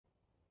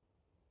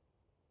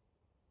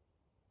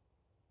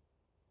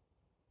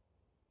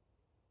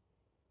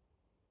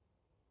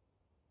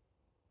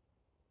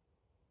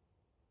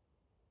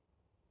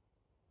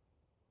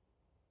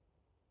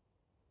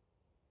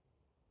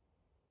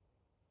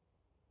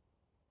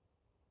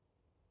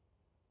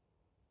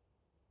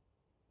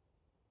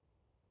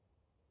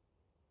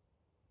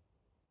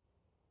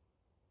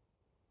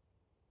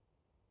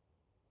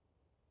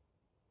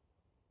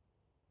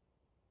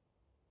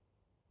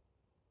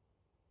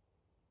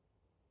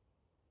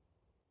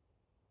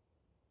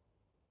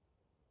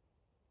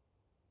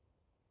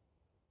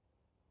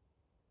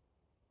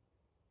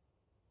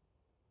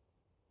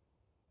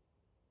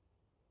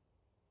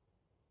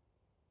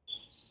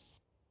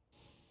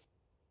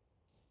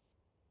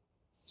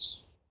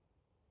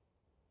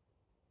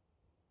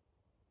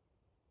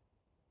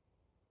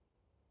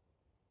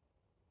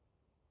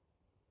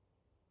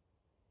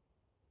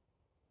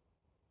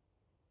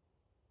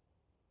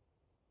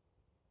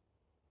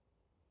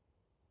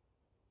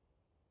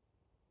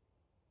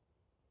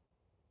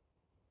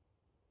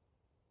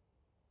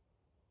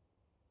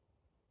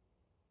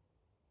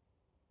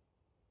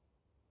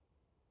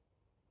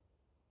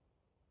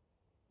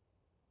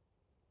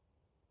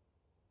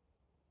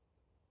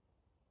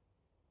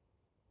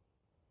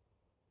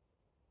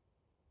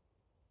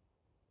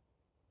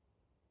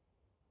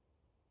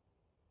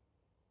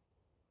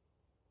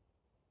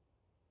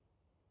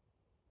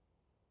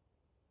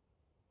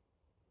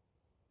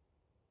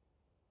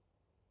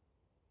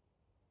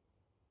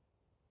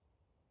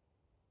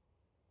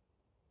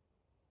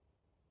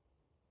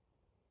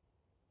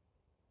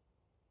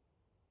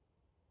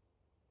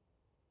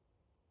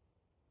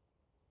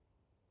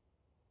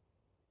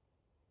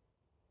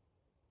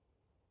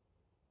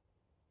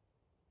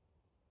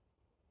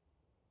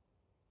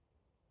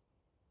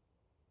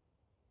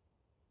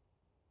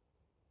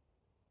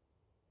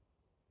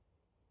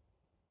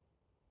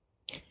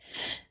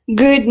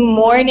Good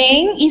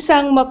morning!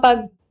 Isang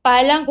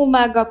mapagpalang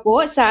umaga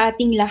po sa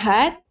ating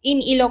lahat.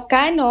 In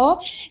Ilocano,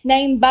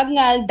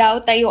 naimbagngal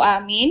daw tayo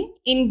amin.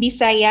 In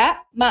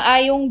Bisaya,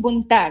 maayong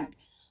buntag.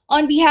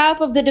 On behalf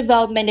of the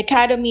Development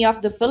Academy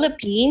of the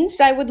Philippines,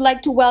 I would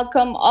like to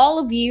welcome all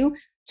of you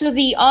to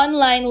the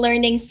online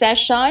learning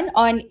session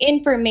on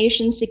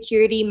Information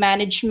Security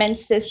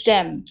Management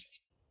System.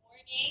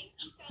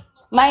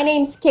 My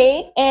name's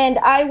Kate,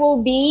 and I will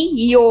be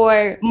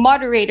your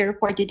moderator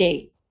for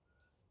today.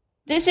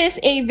 This is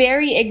a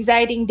very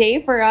exciting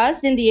day for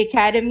us in the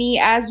Academy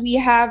as we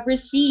have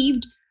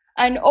received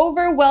an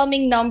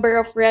overwhelming number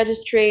of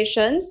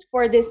registrations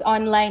for this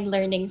online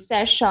learning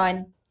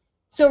session.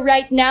 So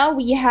right now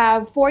we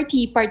have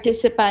 40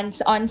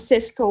 participants on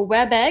Cisco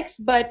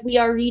WebEx, but we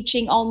are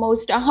reaching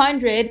almost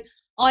 100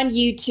 on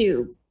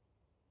YouTube.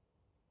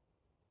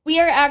 We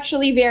are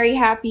actually very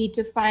happy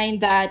to find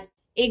that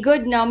a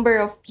good number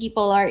of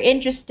people are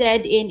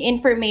interested in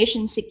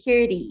information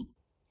security.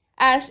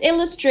 As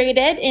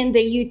illustrated in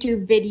the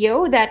YouTube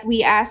video that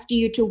we asked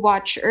you to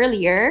watch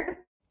earlier,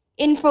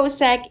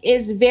 INFOSEC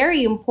is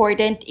very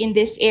important in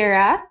this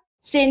era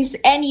since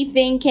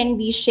anything can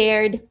be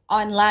shared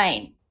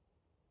online.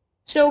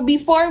 So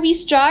before we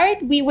start,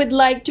 we would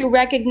like to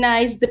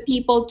recognize the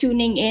people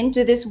tuning in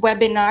to this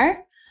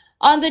webinar.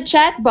 On the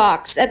chat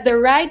box at the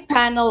right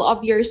panel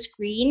of your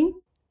screen,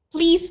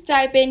 please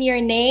type in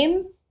your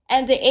name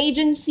and the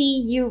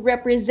agency you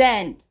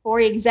represent.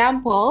 For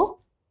example,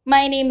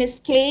 my name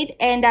is Kate,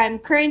 and I'm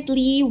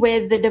currently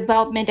with the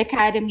Development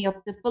Academy of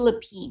the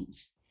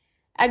Philippines.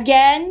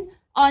 Again,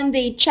 on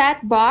the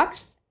chat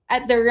box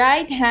at the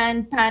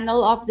right-hand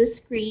panel of the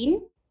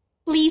screen,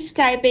 please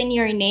type in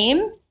your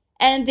name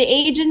and the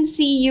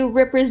agency you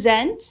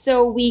represent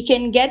so we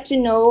can get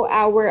to know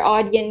our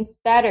audience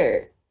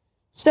better.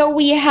 So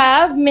we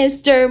have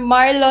Mr.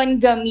 Marlon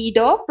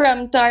Gamido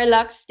from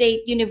Tarlac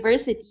State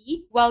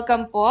University.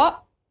 Welcome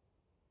po.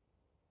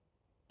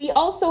 We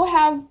also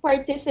have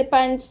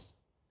participants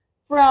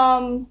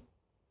from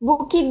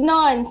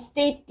Bukidnon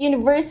State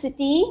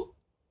University,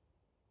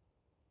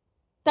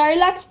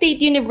 Tarlac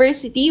State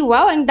University.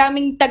 Wow, ang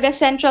daming taga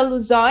Central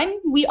Luzon.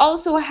 We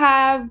also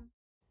have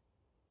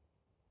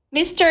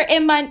Mr.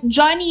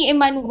 Johnny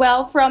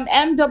Emmanuel from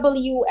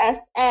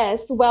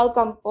MWSS.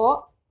 Welcome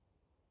po.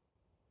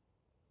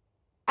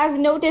 I've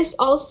noticed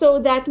also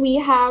that we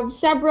have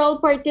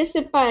several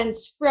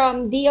participants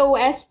from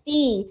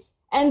DOST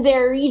and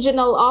their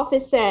regional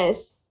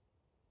offices.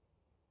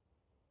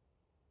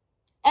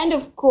 And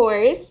of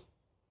course,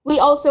 we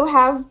also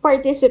have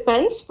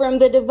participants from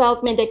the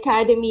Development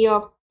Academy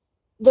of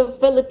the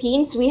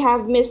Philippines. We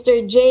have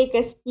Mr. J.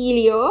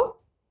 Castillo.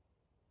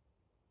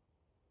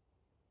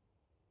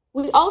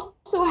 We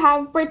also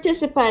have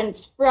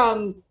participants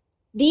from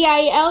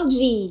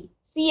DILG,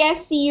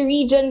 CSC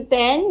Region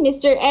 10,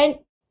 Mr.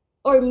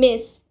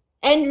 Miss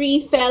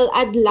Henry Fel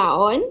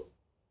Adlaon.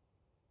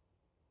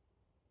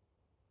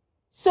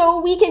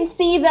 So we can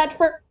see that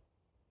for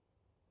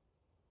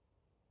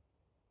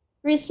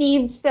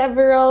received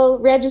several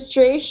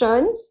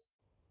registrations.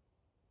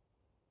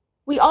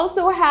 We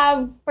also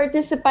have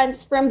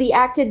participants from the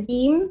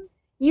Academe,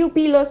 UP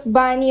Los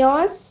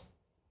Baños,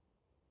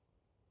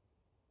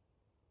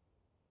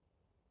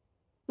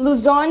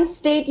 Luzon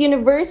State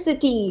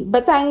University,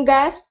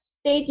 Batangas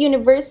State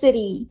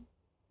University,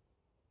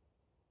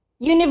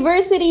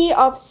 University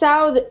of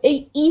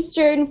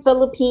Southeastern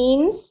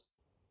Philippines,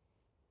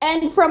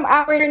 and from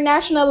our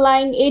national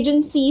line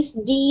agencies,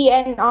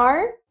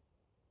 DENR.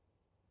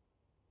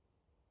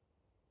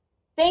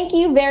 Thank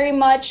you very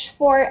much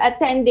for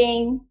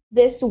attending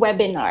this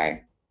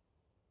webinar.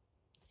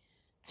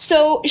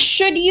 So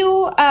should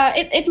you,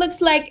 it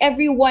looks like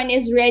everyone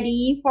is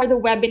ready for the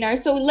webinar.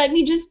 So let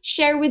me just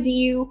share with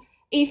you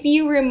a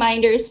few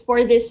reminders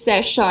for this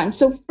session.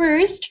 So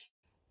first,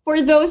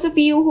 for those of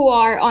you who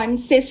are on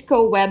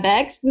Cisco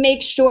WebEx,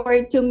 make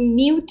sure to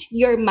mute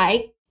your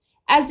mic.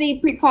 As a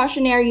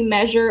precautionary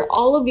measure,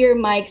 all of your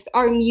mics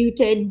are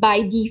muted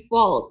by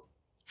default.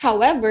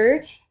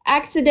 However,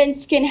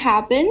 accidents can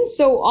happen,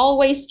 so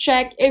always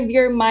check if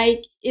your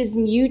mic is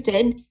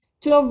muted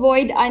to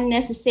avoid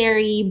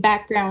unnecessary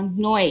background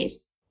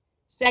noise.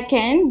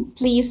 Second,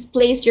 please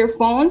place your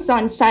phones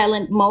on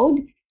silent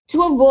mode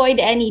to avoid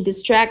any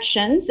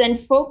distractions and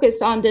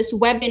focus on this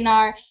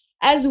webinar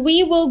as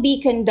we will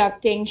be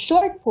conducting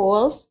short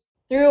polls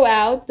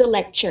throughout the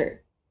lecture.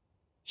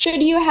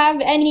 Should you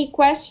have any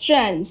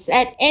questions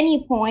at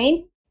any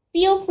point,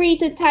 feel free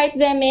to type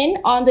them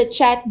in on the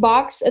chat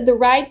box at the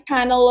right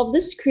panel of the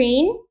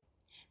screen.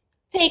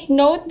 Take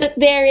note that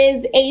there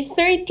is a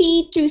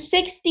 30 to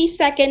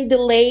 60-second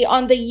delay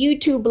on the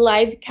YouTube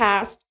live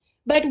cast,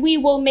 but we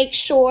will make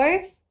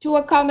sure to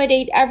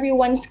accommodate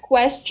everyone's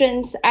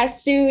questions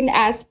as soon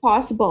as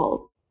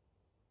possible.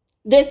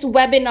 This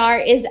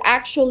webinar is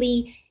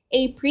actually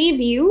a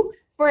preview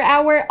for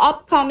our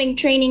upcoming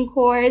training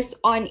course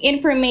on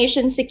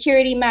Information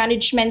Security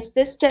Management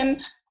System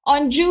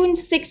on June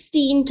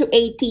 16 to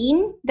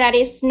 18, that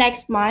is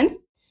next month.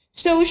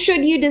 So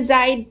should you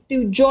decide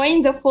to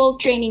join the full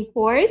training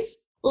course,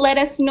 let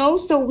us know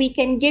so we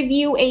can give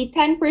you a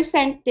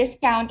 10%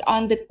 discount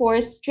on the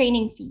course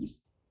training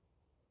fees.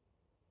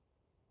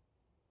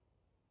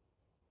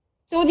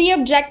 So the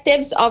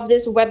objectives of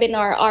this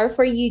webinar are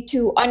for you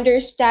to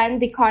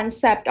understand the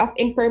concept of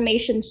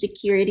information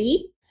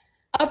security,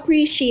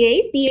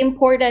 appreciate the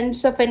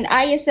importance of an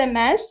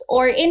ISMS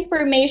or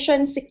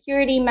Information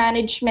Security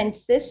Management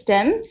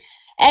System,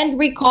 and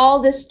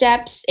recall the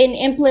steps in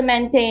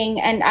implementing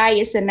an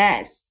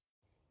ISMS.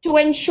 To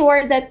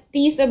ensure that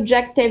these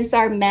objectives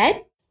are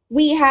met,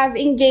 we have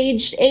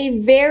engaged a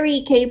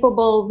very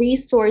capable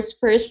resource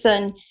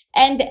person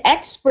and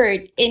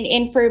expert in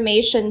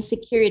information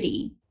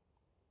security.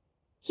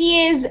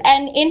 He is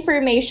an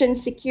information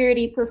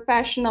security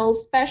professional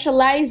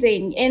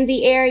specializing in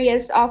the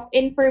areas of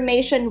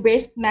information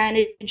risk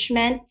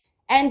management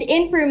and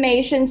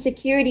information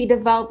security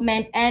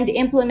development and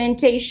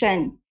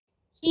implementation.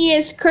 He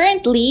is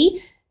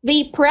currently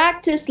the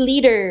practice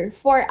leader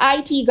for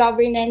IT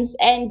governance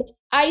and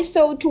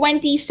ISO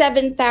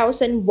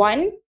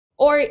 27001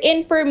 or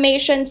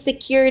Information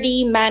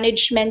Security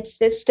Management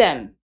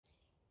System.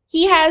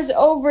 He has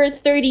over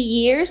 30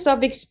 years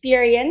of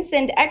experience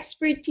and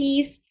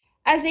expertise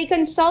as a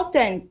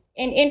consultant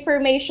in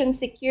information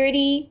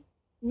security,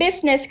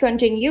 business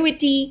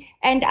continuity,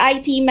 and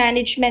IT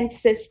management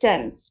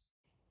systems.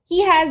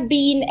 He has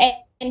been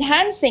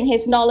enhancing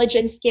his knowledge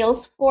and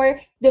skills for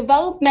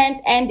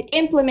development and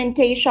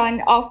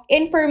implementation of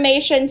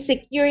information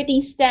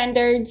security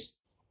standards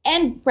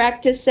and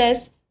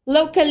practices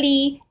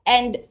locally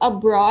and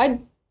abroad.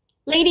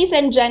 Ladies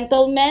and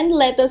gentlemen,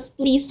 let us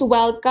please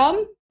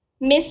welcome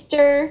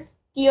Mr.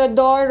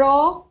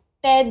 Teodoro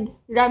Ted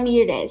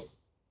Ramirez.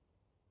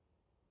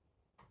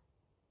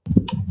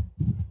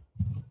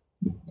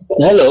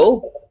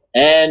 Hello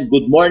and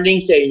good morning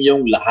sa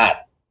inyong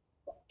lahat.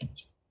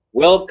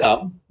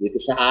 Welcome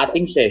dito sa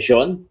ating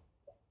session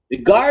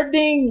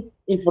regarding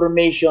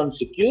information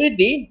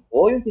security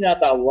o yung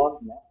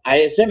tinatawag na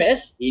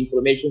ISMS,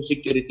 Information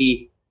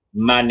Security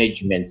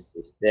Management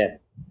System.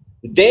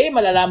 Today,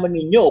 malalaman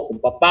ninyo kung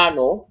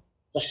paano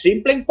sa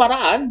simpleng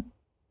paraan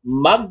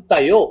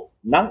magtayo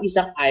ng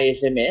isang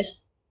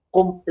ISMS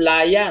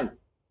compliant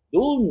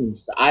dun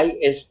sa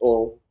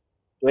ISO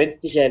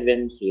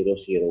 27001.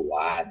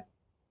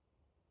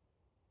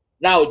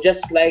 Now,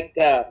 just like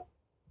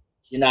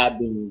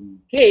sinabi ni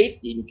Kate,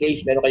 in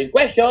case meron kayong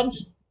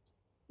questions,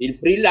 feel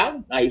free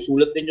lang na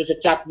isulat ninyo sa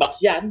chat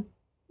box yan.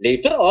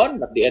 Later on,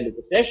 at the end of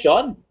the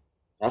session,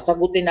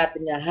 sasagutin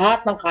natin yan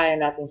lahat ng kaya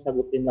natin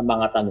sagutin ng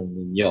mga tanong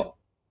ninyo.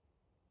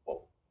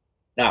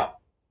 Now,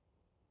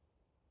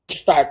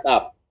 start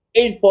up.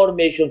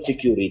 Information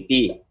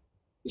security.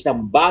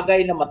 Isang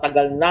bagay na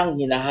matagal nang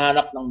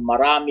hinahanap ng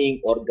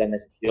maraming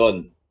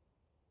organisasyon.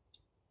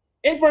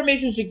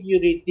 Information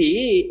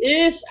security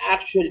is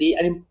actually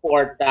an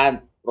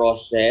important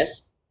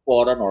process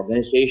for an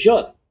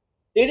organization.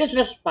 It is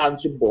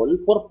responsible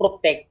for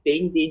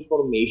protecting the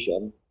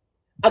information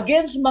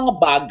against mga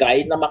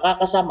bagay na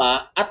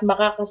makakasama at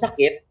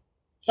makakasakit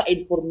sa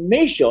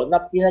information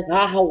na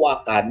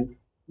pinaghahawakan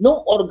ng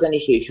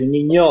organization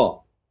ninyo.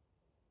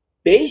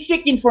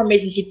 Basic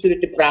information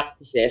security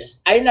practices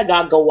ay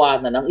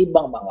nagagawa na ng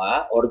ibang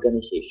mga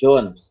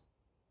organizations.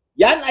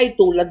 Yan ay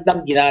tulad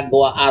ng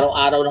ginagawa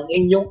araw-araw ng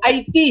inyong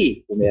IT,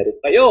 kung meron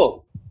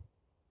kayo.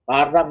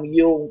 Parang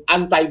yung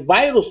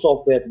antivirus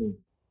software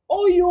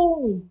o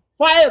yung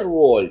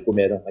firewall, kung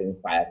meron kayong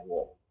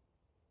firewall.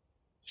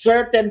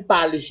 Certain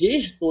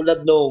policies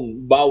tulad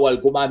nung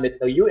bawal gumamit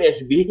ng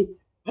USB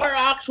are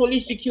actually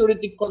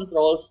security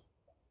controls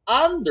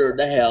under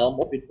the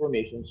helm of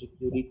information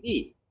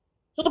security.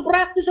 So the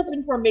practice of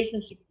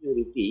information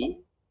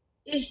security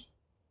is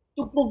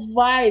to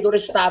provide or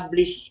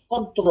establish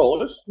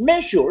controls,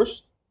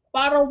 measures,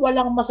 para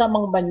walang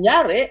masamang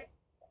mangyari,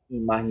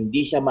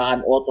 hindi siya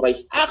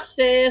ma-unauthorized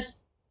access,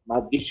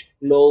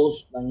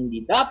 ma-disclose ng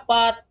hindi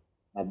dapat,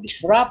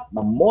 ma-disrupt,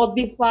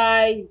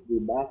 ma-modify,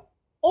 diba?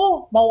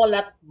 O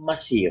mawala't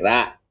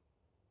masira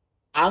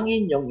ang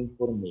inyong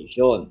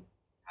information.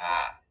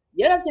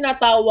 Yan ang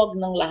tinatawag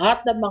ng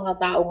lahat ng mga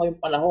tao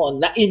ngayong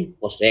panahon na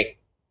INFOSEC.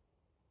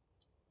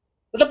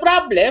 But the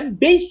problem,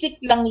 basic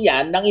lang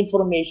yan ng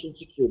information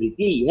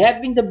security.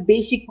 Having the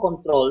basic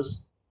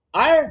controls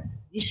are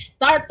the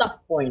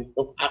startup point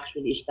of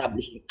actually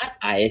establishing an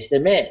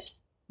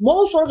ISMS.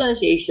 Most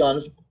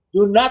organizations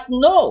do not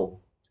know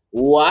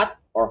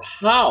what or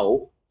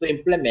how to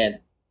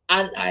implement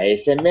an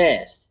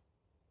ISMS.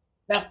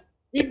 Now,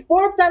 the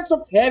importance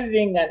of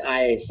having an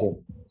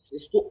ISMS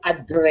is to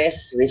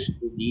address risk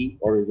to the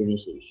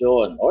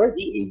organization or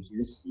the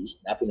agencies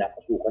na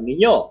pinapasukan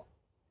ninyo.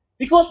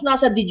 Because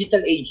nasa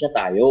digital age na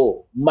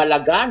tayo,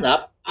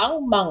 malaganap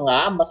ang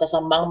mga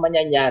masasamang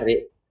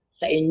mangyayari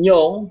sa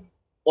inyong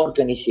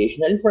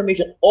organizational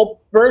information o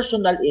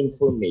personal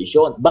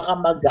information. Baka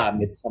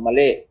magamit sa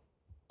mali.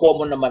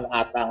 Common naman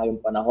ata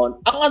ngayong panahon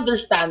ang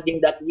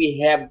understanding that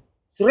we have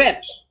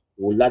threats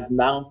tulad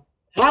ng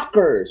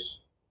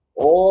hackers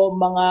o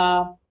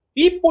mga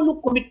people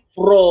who commit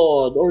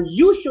fraud or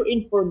use your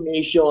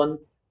information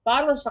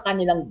para sa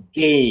kanilang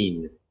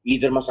gain.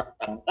 Either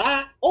masaktan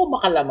ka o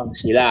makalamang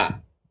sila.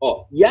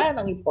 O, yan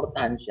ang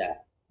importansya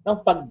ng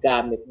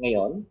paggamit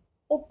ngayon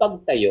o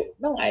pagtayo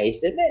ng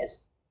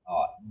ISMS.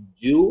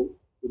 Due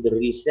to the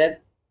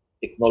recent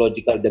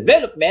technological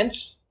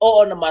developments,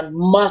 oo naman,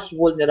 mas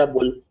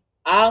vulnerable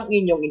ang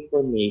inyong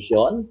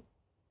information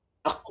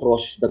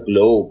across the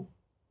globe.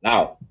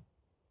 Now,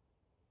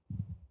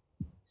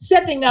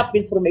 setting up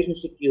information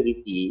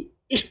security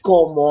is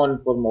common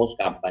for most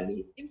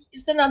companies.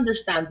 It's an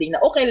understanding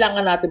na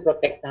kailangan natin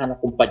protektahan ang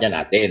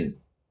kumpanya natin.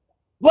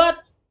 But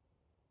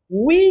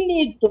we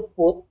need to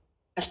put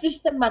a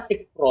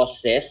systematic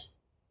process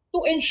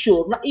to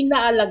ensure na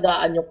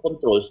inaalagaan yung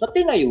controls na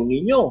tinayo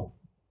ninyo.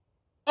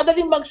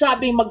 Madaling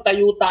magsabing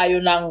mag-install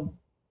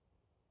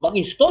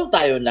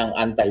tayo ng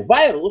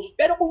antivirus,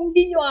 pero kung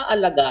hindi nyo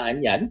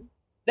aalagaan yan,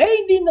 dahil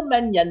hindi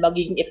naman yan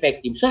magiging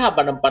effective sa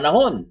haba ng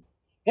panahon.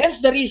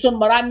 Hence the reason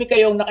marami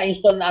kayong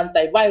naka-install na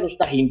antivirus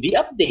na hindi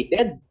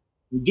updated,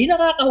 hindi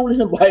nakakahuli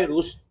ng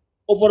virus,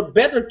 o for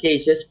better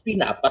cases,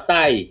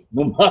 pinapatay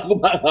ng mga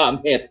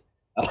gumagamit.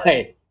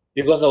 Okay?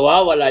 Because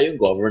wala yung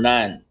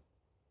governance.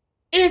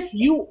 If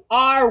you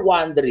are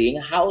wondering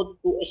how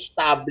to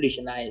establish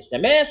an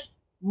ISMS,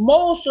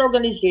 most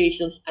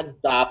organizations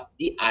adopt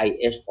the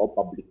ISO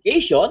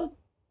publication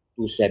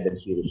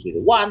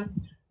 27001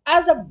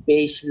 as a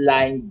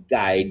baseline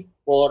guide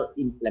for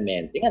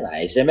implementing an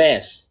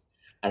ISMS.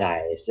 An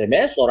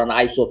ISMS or an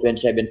ISO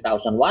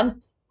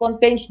 27001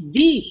 contains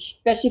these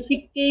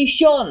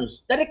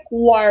specifications, the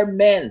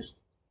requirements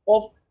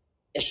of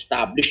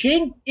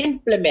establishing,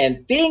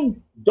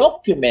 implementing,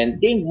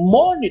 documenting,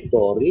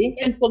 monitoring,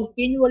 and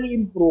continually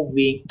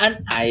improving an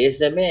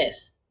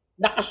ISMS.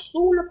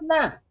 Nakasulat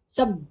na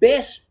sa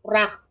best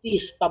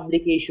practice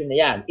publication na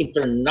yan,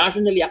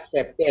 internationally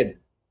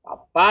accepted.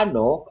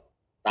 Paano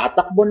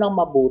tatakbo ng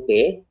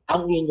mabuti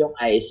ang inyong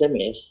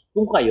ISMS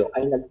kung kayo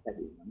ay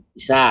nagtayo ng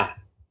isa?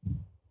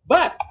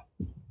 But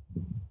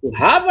to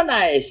have an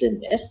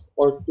ISMS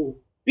or to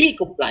be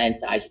compliant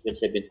sa ISO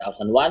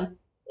 27001,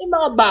 may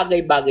mga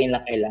bagay-bagay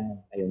na kailangan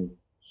kayong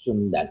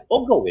sundan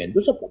o gawin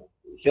doon sa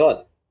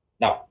publication.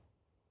 Now,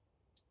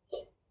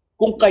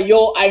 kung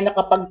kayo ay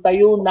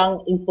nakapagtayo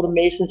ng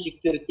Information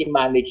Security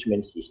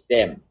Management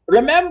System,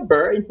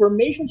 remember,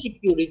 information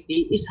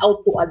security is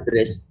how to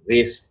address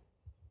risk.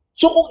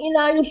 So kung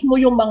inayos mo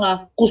yung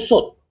mga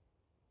kusot,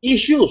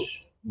 issues,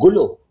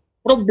 gulo,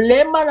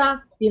 problema na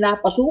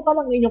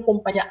pinapasukan ng inyong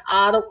kumpanya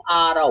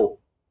araw-araw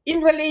in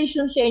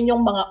relation sa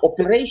inyong mga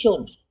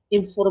operations,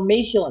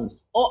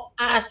 informations, o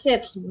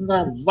assets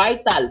na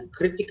vital,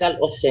 critical,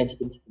 o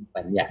sensitive sa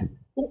kumpanya.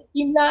 Kung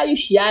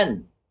inayos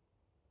yan,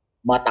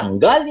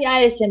 matanggal ni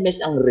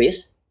ISMS ang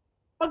risk,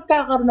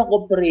 pagkakaroon ng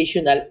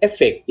operational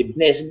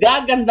effectiveness.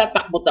 Gaganda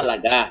takbo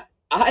talaga.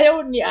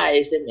 Ayaw ni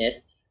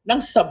ISMS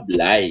ng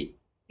sablay.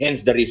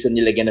 Hence the reason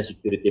nilagyan na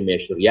security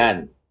measure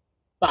yan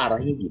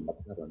para hindi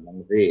magkaroon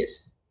ng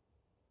risk.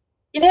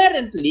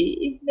 Inherently,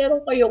 if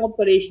meron kayong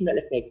operational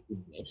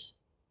effectiveness,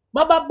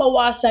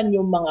 mababawasan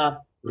yung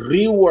mga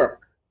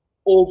rework,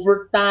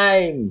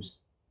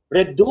 overtimes,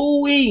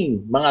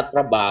 redoing mga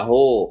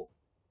trabaho,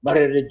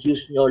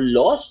 marireduce nyo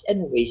loss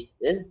and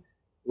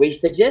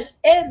wastages,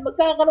 and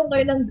magkakaroon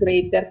kayo ng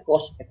greater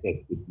cost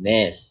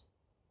effectiveness.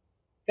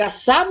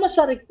 Kasama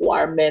sa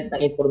requirement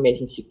ng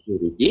information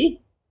security,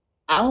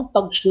 ang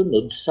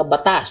pagsunod sa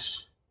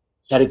batas,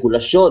 sa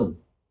regulasyon,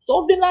 sa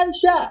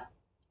ordinansya.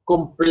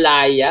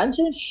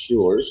 Compliance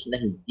ensures na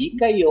hindi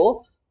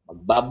kayo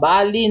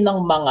magbabali ng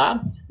mga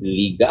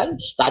legal,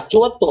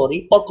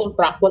 statutory, or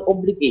contractual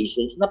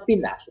obligations na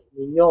pinasok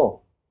ninyo.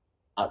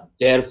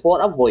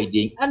 Therefore,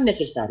 avoiding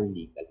unnecessary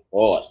legal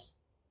costs.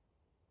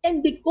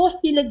 And because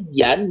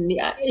nilagyan ni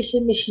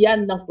ISMS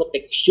yan ng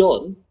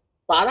proteksyon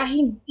para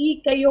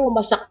hindi kayo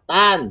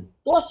masaktan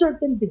to a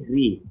certain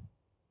degree,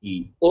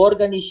 the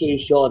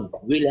organization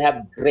will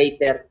have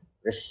greater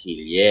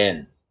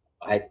resilience.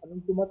 Kahit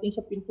anong dumating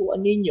sa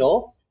pintuan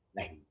ninyo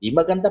na hindi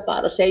maganda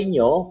para sa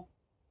inyo,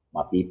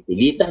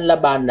 mapipilitan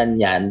labanan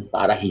yan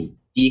para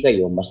hindi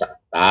kayo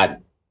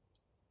masaktan.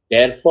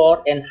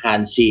 Therefore,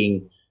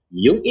 enhancing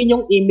yung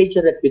inyong image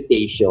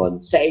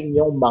reputation sa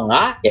inyong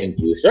mga end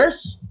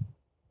users,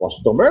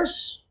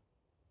 customers,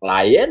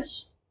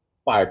 clients,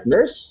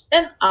 partners,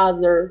 and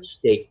other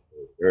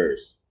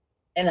stakeholders.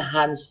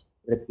 Enhance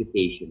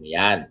reputation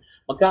yan.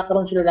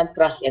 Magkakaroon sila ng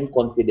trust and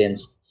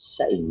confidence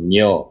sa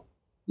inyo.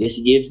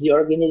 This gives the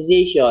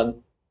organization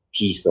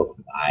peace of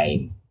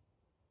mind.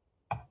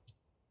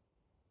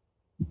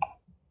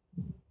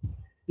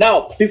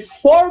 Now,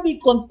 before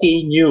we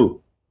continue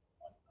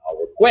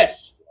our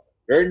quest for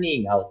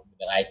learning how to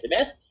do an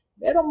ISMS,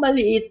 merong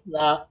maliit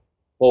na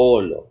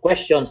poll.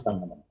 Questions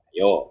lang naman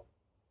tayo.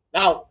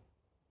 Now,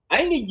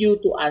 I need you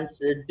to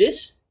answer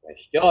this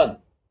question.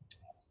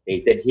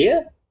 Stated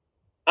here,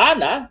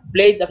 Anna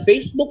played a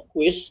Facebook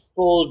quiz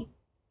called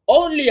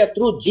Only a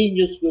True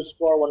Genius Will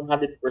Score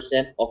 100%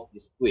 of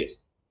this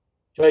quiz.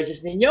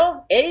 Choices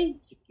ninyo, A,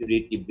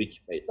 security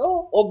breach ba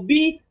ito? O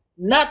B,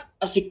 not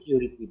a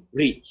security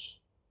breach.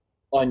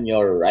 On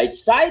your right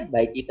side,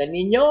 makikita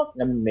ninyo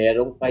na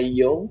meron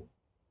kayong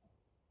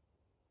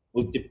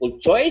multiple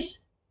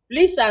choice.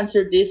 Please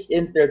answer this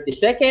in 30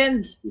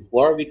 seconds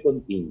before we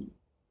continue.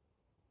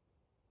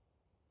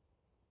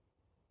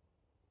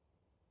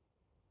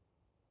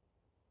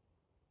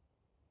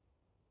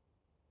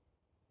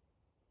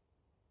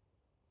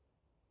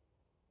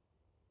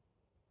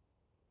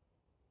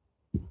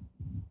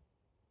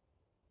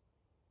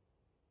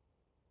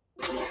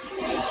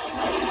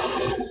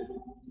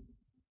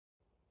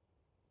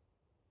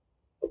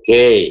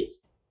 Okay,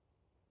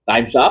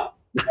 time's up.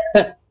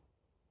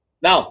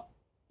 Now,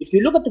 if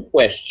you look at the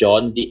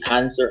question, the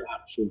answer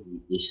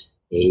actually is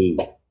a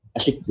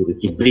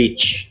security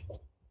breach.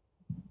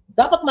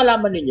 Dapat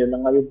malaman ninyo na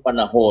ngayong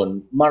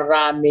panahon,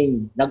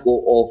 maraming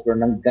nag-o-offer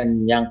ng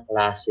ganyang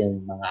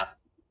klaseng mga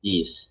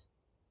activities.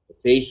 Sa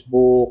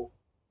Facebook,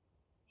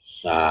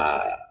 sa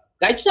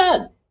kahit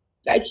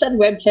saan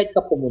website ka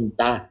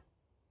pumunta.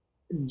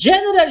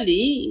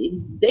 Generally,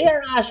 they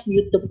are asking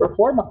you to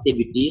perform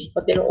activities,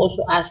 but they're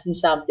also asking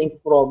something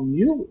from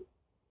you,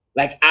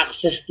 like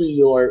access to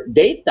your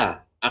data,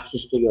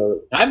 access to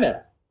your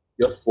camera,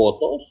 your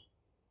photos.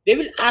 They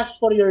will ask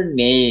for your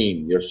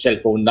name, your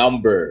cell phone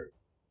number,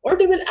 or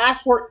they will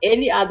ask for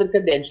any other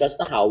credentials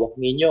na hawak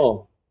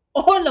ninyo.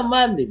 Oo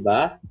naman, di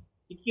ba?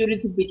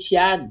 Security breach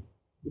yan.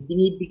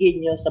 Binibigay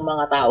nyo sa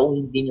mga taong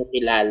hindi nyo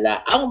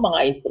kilala ang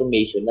mga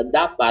information na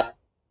dapat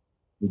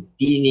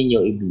hindi ninyo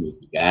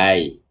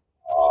ibinibigay.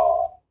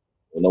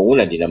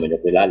 Unang-una, di naman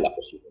nyo kilala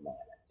kung sino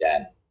mga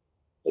nandyan.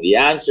 So the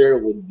answer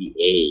would be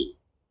a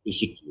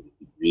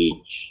security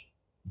breach.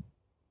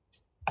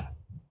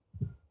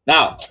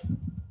 Now,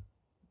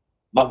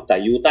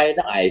 magtayo tayo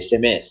ng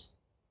ISMS.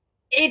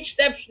 8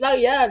 steps lang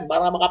yan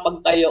para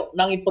makapagtayo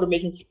ng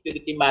Information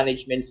Security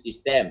Management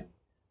System.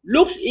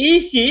 Looks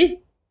easy,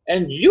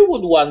 and you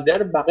would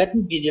wonder bakit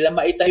hindi nila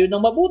maitayo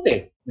ng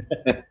mabuti.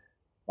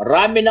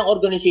 Marami ng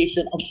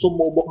organization ang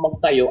sumubok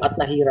magtayo at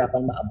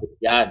nahirapan maabot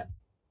yan.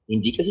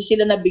 Hindi kasi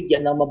sila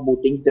nabigyan ng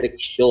mabuting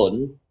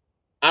direksyon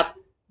at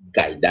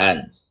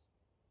guidance.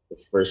 The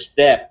first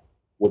step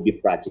would be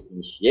project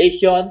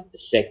initiation.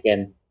 The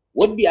second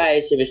would be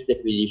ISMS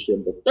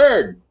definition. The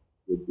third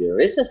would be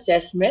risk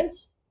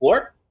assessments.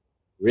 Fourth,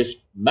 risk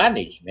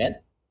management.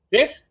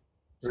 Fifth,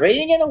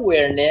 training and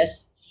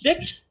awareness.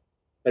 Sixth,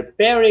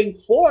 preparing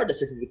for the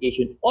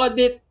certification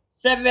audit.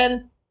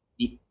 Seventh,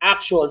 the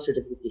actual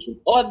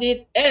certification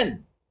audit.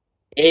 And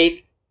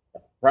eighth, the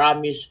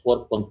promise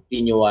for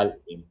continual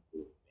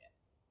improvement.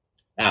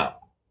 Now,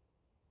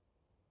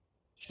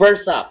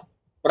 first up,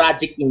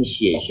 project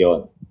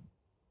initiation.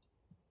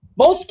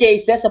 Most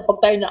cases, sa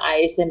pagtayo ng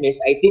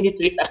ISMS ay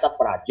tinitreat as a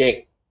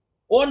project.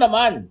 O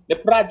naman, may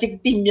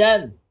project team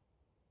yan.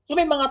 So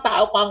may mga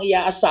tao kang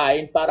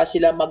i-assign para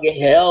sila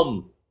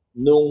mag-helm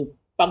nung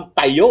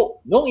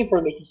pagtayo ng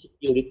information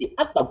security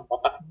at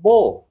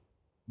pagpatakbo.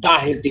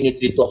 Dahil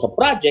tinitreat ito sa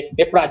project,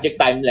 may project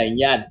timeline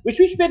yan,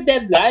 which is may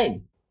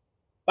deadline.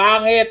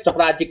 Pangit sa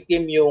project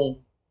team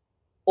yung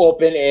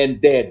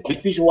open-ended,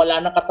 which is wala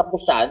nang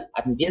katapusan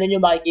at hindi na nyo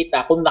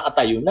makikita kung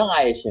nakatayo ng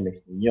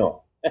ISMS ninyo.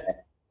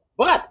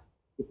 But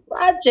the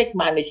project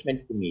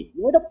management committee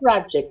or the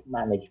project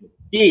management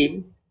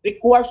team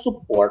requires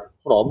support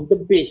from the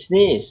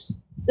business,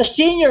 the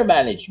senior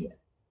management.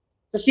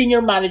 Sa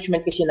senior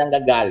management kasi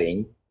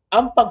nanggagaling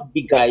ang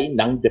pagbigay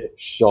ng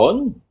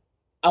direksyon,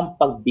 ang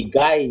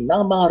pagbigay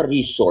ng mga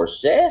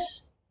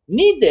resources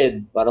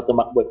needed para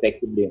tumakbo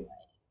effectively yung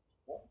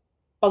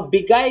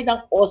pagbigay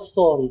ng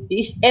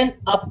authorities and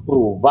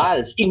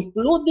approvals,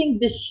 including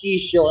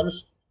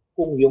decisions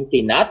kung yung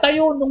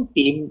tinatayo ng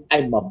team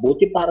ay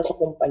mabuti para sa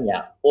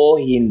kumpanya o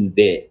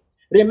hindi.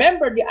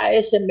 Remember, the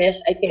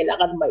ISMS ay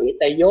kailangan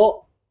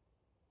maitayo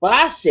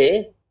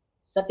base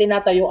sa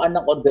tinatayuan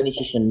ng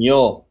organisasyon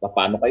nyo.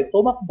 Paano kayo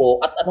tumakbo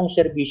at anong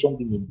serbisyong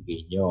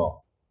binibigay nyo.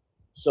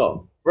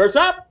 So, first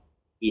up,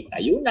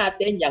 itayo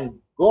natin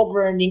yung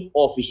governing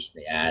office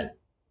na yan.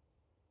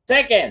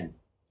 Second,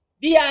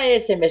 the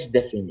ISMS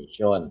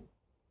definition.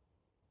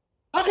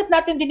 Bakit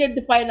natin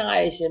dinedefine ng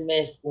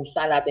ISMS kung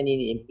saan natin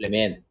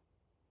ini-implement?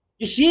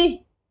 You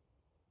see,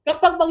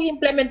 kapag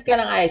mag-implement ka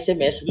ng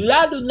ISMS,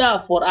 lalo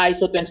na for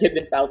ISO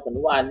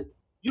 27001,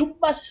 you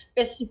must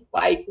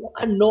specify kung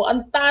ano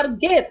ang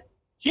target.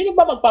 Sino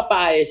ba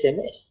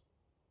magpapa-ISMS?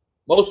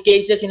 Most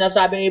cases,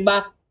 sinasabi ng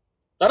iba,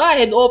 tara,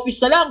 head office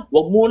na lang.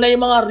 Huwag muna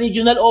yung mga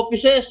regional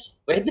offices.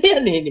 Pwede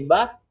yan di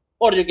ba?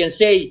 Or you can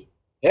say,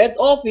 head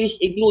office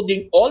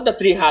including all the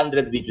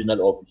 300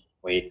 regional offices.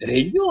 Pwede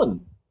rin yun.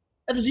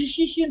 A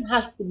decision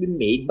has to be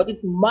made, but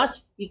it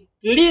must be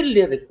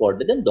clearly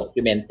recorded and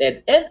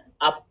documented and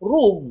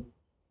approved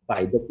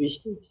by the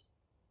business.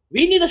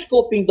 We need a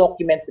scoping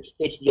document which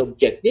states the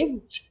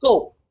objective,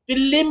 scope, the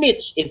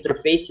limits,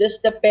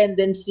 interfaces,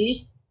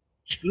 dependencies,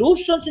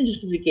 exclusions and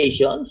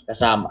justifications,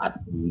 kasama at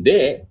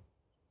hindi,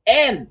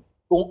 and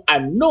kung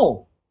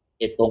ano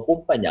itong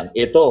kumpanyang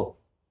ito.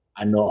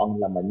 Ano ang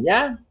laman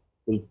niya,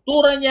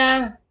 kultura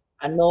niya,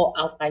 ano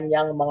ang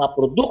kanyang mga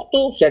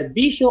produkto,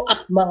 serbisyo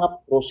at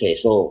mga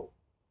proseso.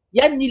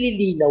 Yan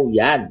nililinaw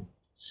yan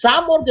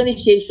Some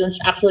organizations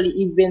actually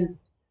even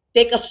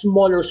take a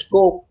smaller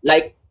scope,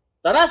 like,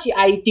 tara, si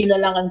IT na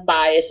lang ang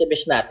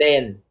pa-ISMS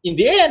natin. In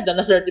the end,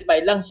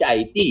 na-certify lang si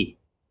IT.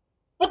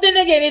 But then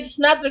again, it's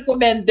not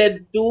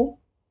recommended to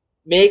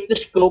make the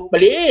scope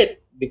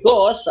maliit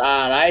because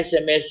an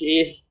ISMS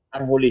is a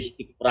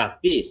holistic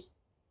practice.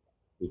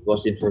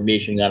 Because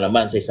information nga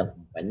naman sa isang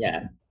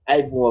kumpanya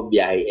ay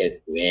bumabiyahe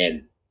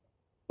end-to-end.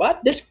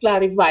 But this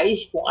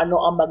clarifies kung ano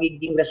ang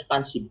magiging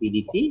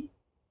responsibility,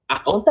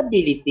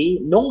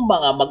 accountability ng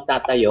mga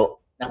magtatayo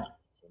ng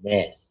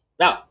ISMS.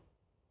 Now,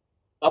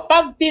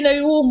 kapag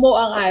tinayo mo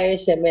ang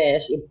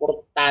ISMS,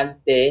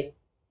 importante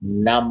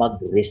na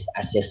mag-risk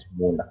assess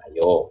muna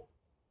kayo.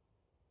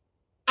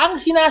 Ang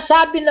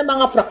sinasabi ng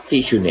mga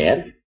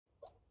practitioner,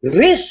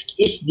 risk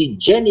is the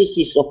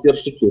genesis of your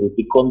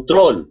security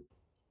control.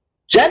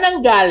 Diyan ang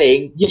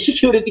galing yung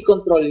security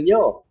control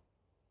nyo.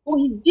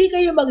 Kung hindi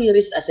kayo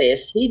mag-risk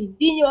assess,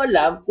 hindi nyo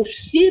alam kung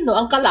sino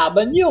ang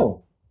kalaban nyo.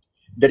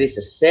 The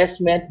risk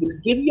assessment will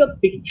give you a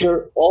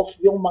picture of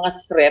yung mga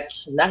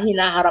threats na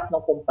hinaharap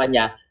ng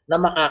kumpanya na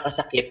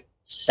makakasakit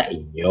sa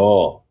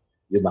inyo.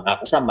 Yung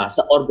makakasama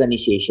sa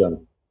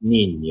organization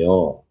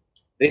ninyo.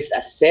 Risk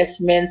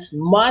assessments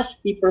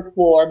must be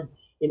performed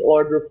in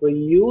order for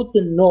you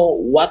to know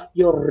what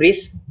your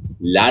risk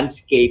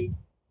landscape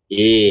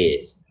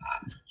is.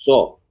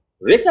 So,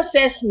 risk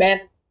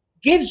assessment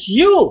gives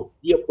you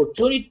the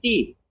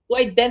opportunity to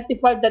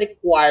identify the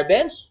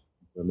requirements,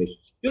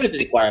 information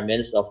security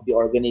requirements of the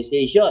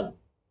organization.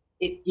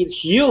 It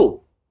gives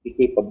you the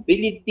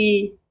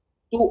capability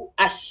to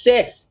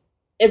assess,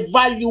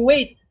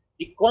 evaluate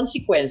the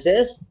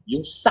consequences,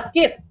 yung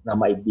sakit na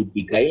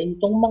maibibigay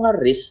nitong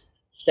mga risk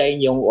sa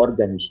inyong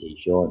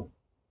organization.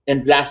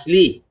 And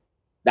lastly,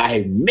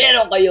 dahil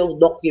meron kayong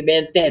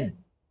documented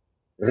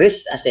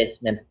risk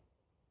assessment,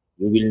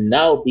 you will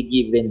now be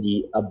given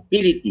the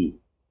ability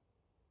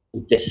to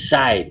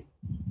decide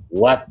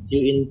what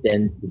you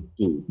intend to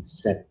do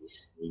sa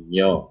risk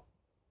ninyo.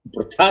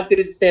 Importante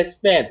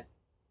assessment.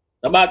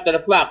 No matter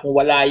of fact, kung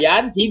wala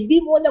yan, hindi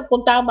mo alam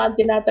kung tama ang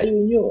tinatayo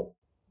nyo.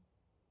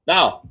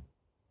 Now,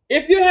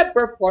 if you have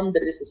performed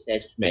the risk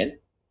assessment,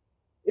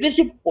 it is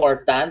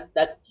important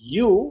that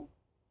you,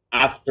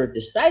 after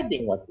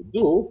deciding what to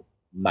do,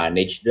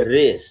 manage the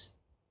risk.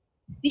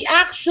 The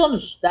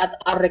actions that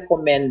are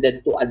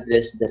recommended to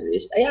address the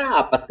risk ay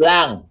apat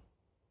lang.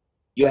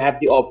 You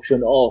have the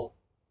option of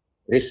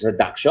risk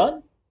reduction,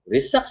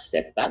 risk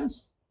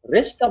acceptance,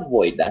 risk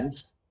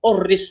avoidance,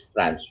 or risk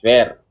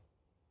transfer.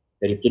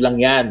 Ganito lang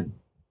yan.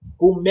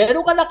 Kung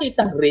meron ka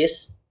nakitang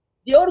risk,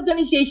 the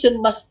organization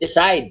must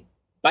decide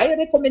by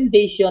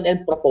recommendation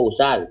and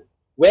proposal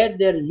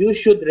whether you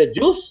should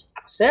reduce,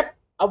 accept,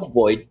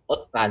 avoid,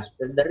 or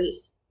transfer the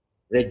risk.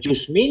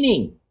 Reduce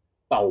meaning,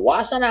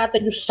 bawasan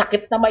natin yung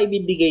sakit na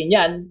maibibigay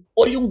niyan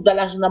o yung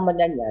dalas na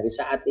mangyayari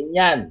sa atin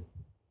yan.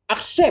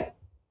 Accept.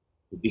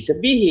 Ibig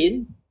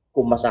sabihin,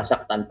 kung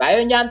masasaktan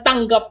tayo niyan,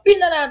 tanggapin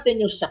na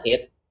natin yung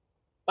sakit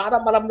para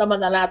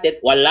maramdaman na natin,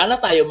 wala na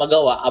tayo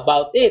magawa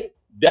about it.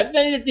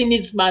 Definitely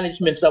needs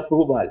management's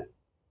approval.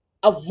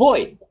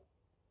 Avoid.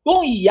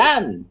 Kung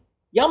yan,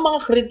 yung mga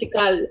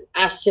critical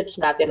assets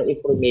natin o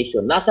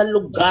information, nasa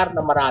lugar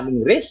na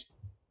maraming risk,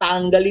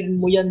 tanggalin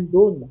mo yan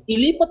dun.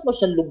 Ilipat mo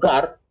sa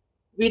lugar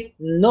with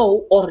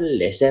no or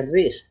lesser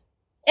risk.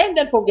 And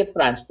then forget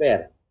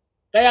transfer.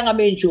 Kaya nga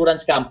may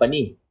insurance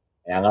company.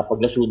 Kaya nga pag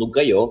nasunog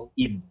kayo,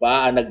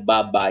 iba ang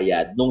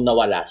nagbabayad nung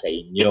nawala sa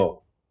inyo.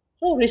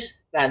 So risk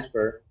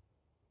transfer,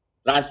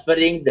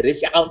 transferring the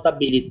risk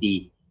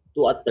accountability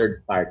to a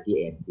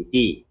third-party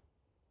entity.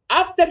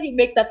 After you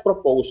make that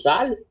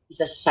proposal,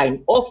 isa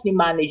sign off ni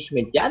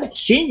management yan,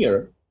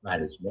 senior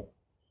management.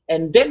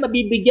 And then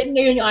mabibigyan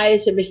ngayon yung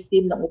ISMS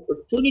team ng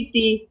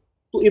opportunity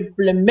to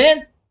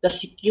implement the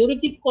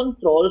security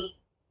controls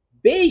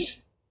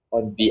based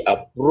on the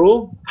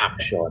approved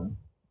action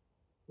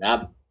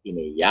na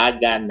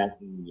pinayagan ng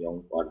inyong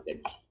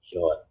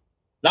organization.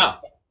 Now,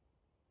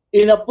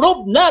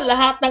 in-approve na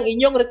lahat ng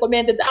inyong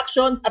recommended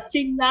actions at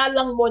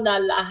sinalang mo na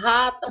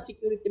lahat ng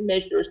security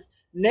measures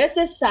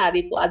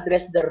necessary to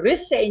address the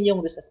risk sa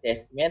inyong risk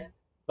assessment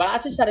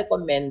base sa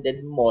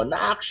recommended mo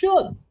na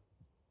action.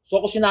 So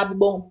kung sinabi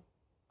mong,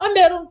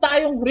 meron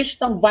tayong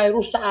risk ng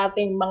virus sa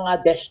ating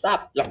mga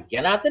desktop.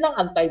 Lagyan natin ng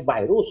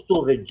antivirus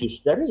to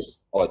reduce the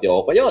risk. O, di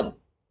okay yun.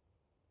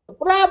 The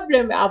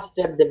problem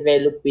after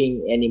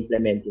developing and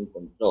implementing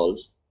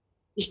controls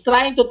is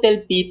trying to tell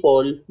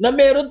people na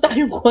meron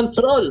tayong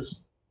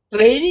controls.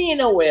 Training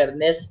and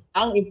awareness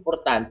ang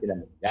importante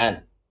naman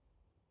dyan.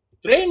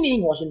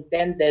 Training was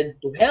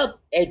intended to help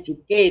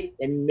educate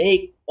and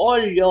make all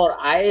your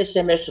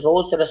ISMS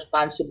roles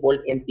responsible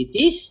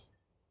entities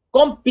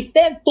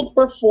competent to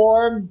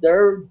perform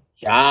their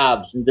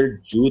jobs and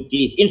their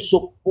duties in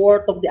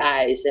support of the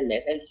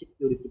ISMS and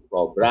security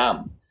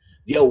programs.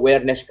 The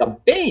awareness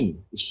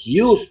campaign is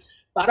used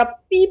para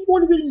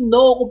people will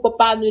know kung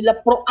paano nila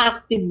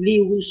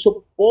proactively will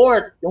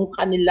support yung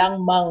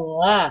kanilang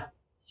mga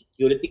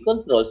security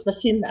controls na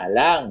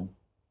sinalang.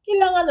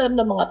 kailangan alam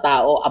ng mga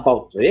tao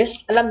about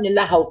risk, alam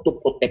nila how to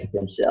protect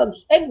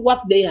themselves and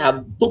what they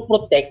have to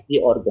protect the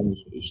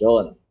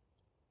organization.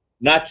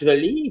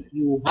 Naturally, if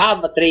you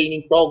have a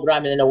training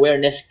program and an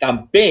awareness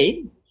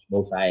campaign, which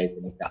most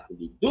ISMS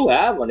actually do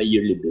have on a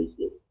yearly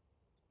basis,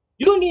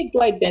 you need to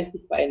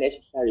identify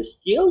necessary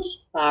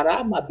skills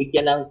para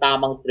mabigyan ng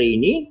tamang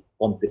training,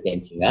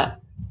 competency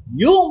nga,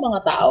 yung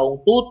mga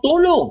taong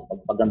tutulong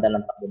magpaganda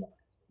ng takbo ng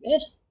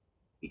ISMS,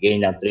 bigay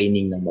ng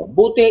training ng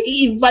mabuti,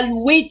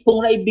 i-evaluate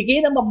kung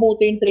naibigay ng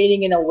mabuti yung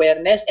training and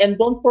awareness,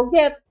 and don't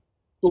forget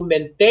to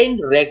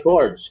maintain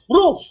records,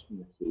 proof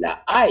na sila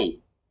ay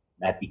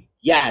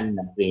nabigyan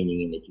ng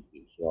training and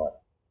education.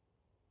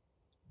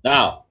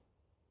 Now,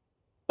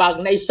 pag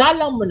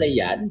naisalang mo na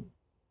yan,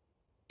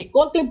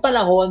 konting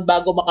panahon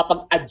bago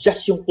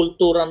makapag-adjust yung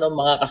kultura ng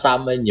mga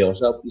kasama nyo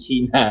sa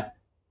opisina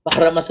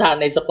para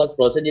masanay sa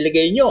controls na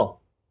nilagay nyo.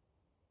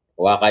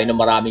 Kuha kayo ng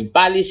maraming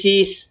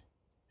policies,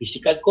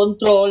 physical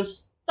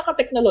controls, saka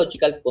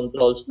technological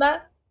controls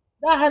na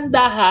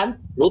dahan-dahan,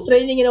 through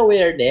training and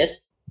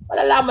awareness,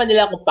 malalaman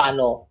nila kung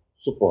paano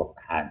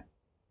suportahan.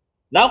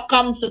 Now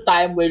comes the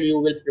time where you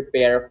will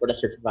prepare for the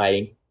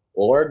certifying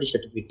or the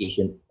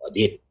certification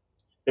audit.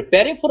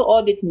 Preparing for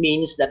audit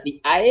means that the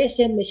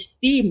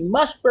ISMS team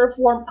must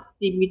perform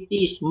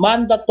activities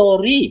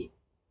mandatory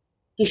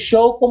to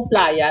show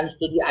compliance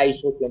to the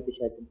ISO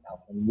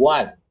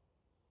 27001.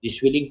 This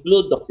will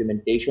include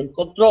documentation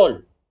control,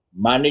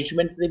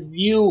 management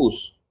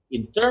reviews,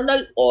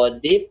 internal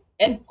audit,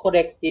 and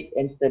corrective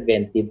and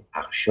preventive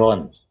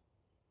actions.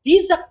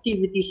 These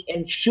activities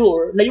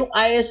ensure na yung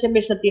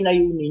ISMS na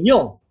tinayo ninyo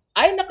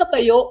ay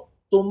nakatayo,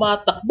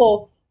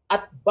 tumatakbo,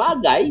 at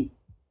bagay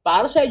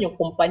para sa inyong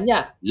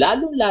kumpanya,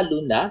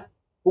 lalo-lalo na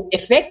kung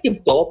effective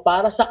to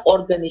para sa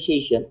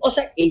organization o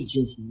sa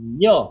agency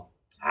niyo.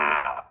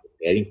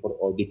 Preparing for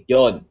audit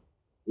yon.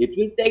 It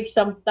will take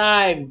some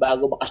time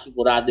bago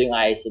makasigurado yung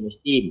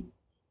ISMS team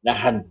na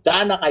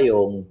handa na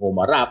kayong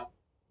humarap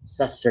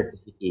sa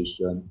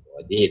certification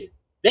audit.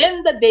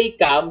 Then the day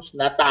comes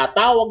na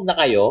tatawag na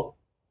kayo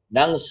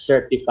ng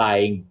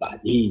certifying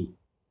body.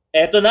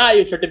 Ito na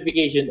yung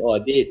certification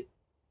audit.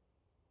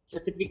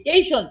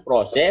 Certification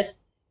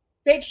process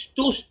takes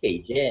two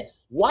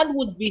stages. One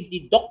would be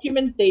the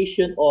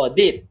documentation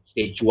audit.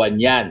 Stage 1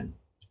 yan.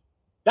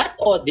 That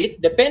audit,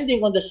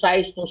 depending on the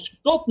size ng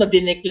scope na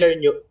dineclare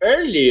nyo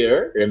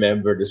earlier,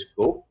 remember the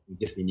scope, the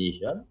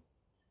definition,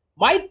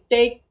 might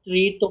take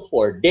 3 to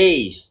 4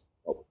 days.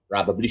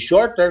 Probably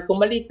shorter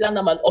kung maliit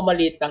lang naman o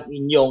maliit lang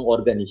inyong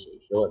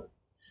organization.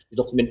 The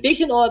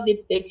documentation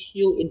audit takes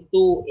you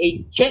into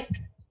a check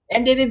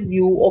and a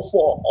review of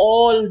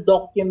all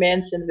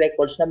documents and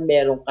records na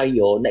meron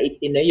kayo na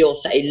itinayo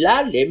sa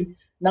ilalim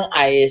ng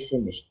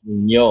ISMS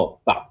ninyo.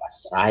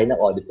 Papasahin ng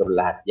auditor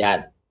lahat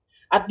yan.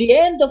 At the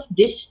end of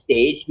this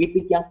stage,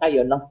 bibigyan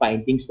kayo ng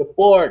findings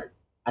report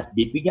at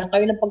bibigyan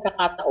kayo ng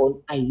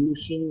pagkakataon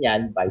ayusin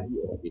yan by the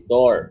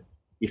auditor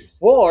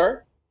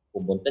before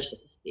pumunta siya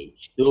sa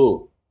stage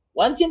 2.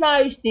 Once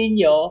inayos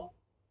ninyo,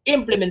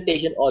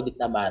 implementation audit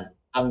naman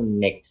ang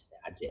next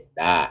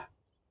agenda.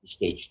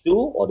 Stage 2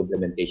 or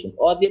implementation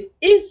audit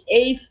is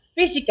a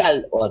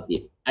physical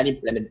audit, an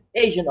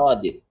implementation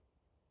audit.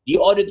 The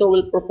auditor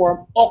will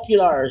perform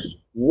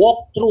oculars,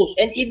 walkthroughs,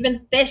 and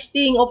even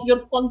testing of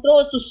your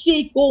controls to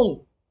see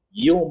kung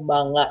yung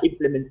mga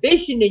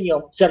implementation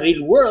ninyo sa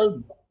real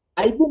world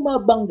ay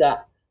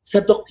bumabangga sa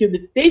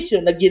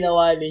documentation na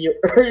ginawa ninyo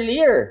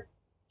earlier.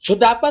 So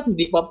dapat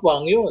hindi pa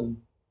puwang yun.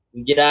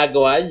 Yung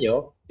ginagawa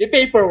nyo, di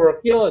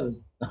paperwork yun.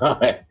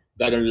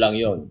 Ganun lang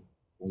yun.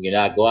 Kung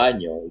ginagawa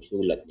nyo,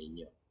 isulat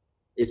ninyo.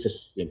 It's a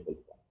simple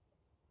process.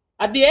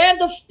 At the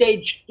end of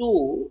stage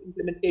 2,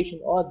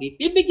 implementation audit,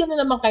 bibigyan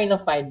na naman kayo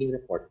ng finding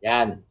report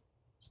yan.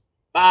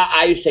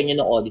 Paayos sa inyo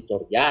ng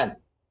auditor yan.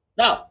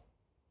 Now,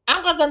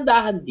 ang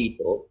kagandahan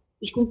dito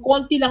is kung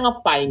konti lang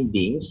ang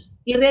findings,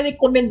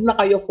 i-recommend na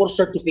kayo for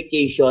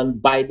certification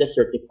by the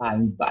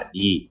certifying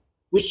body.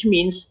 Which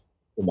means,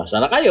 umasa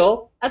na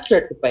kayo at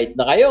certified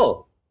na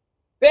kayo.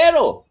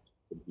 Pero,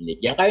 kung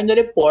binigyan kayo ng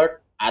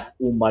report, at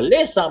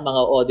umalis ang mga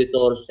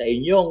auditor sa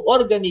inyong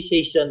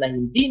organization na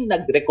hindi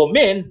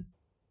nag-recommend,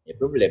 may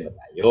problema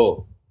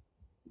tayo.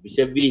 Ibig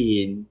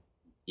sabihin,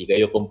 hindi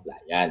kayo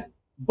compliant.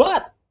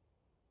 But,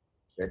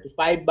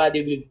 certified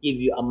body will give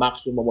you a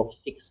maximum of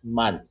 6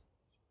 months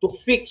to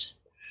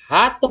fix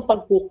lahat ng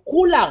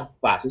pagkukulang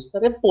base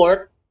sa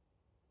report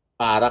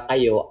para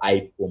kayo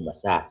ay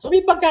pumasa. So,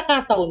 may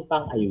pagkakataon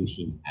pang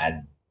ayusin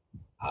yan.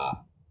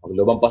 Pag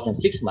lumampas ng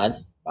 6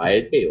 months,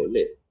 bayad kayo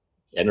ulit.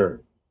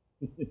 General.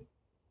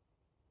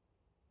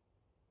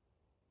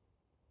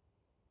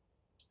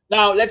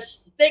 Now,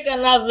 let's take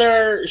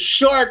another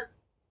short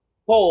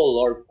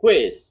poll or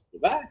quiz.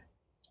 Diba?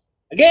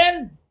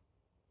 Again,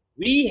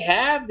 we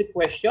have the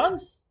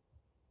questions.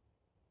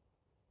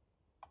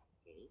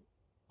 Okay.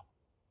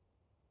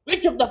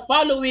 Which of the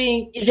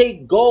following is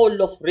a goal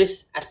of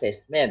risk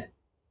assessment?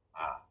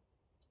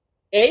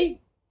 A,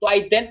 to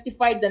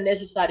identify the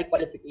necessary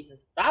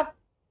qualifications of staff.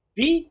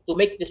 B, to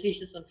make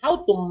decisions on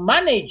how to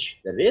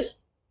manage the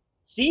risk.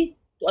 C,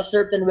 to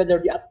ascertain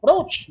whether the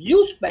approach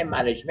used by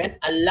management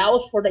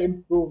allows for the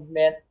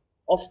improvement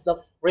of the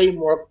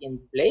framework in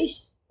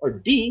place, or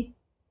D,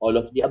 all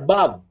of the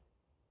above.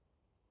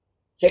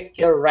 Check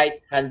your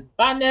right-hand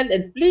panel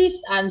and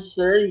please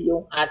answer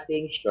yung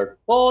ating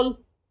short poll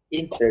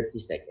in 30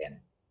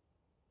 seconds.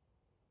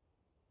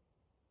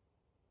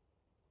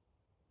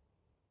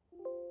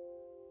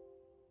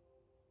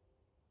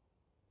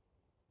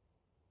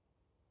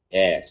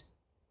 Yes.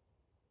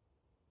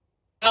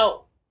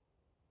 Now,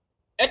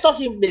 ito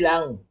simple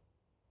lang.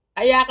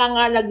 Kaya ka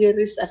nga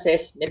nag-risk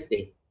assessment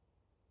eh.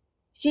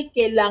 Kasi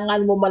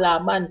kailangan mo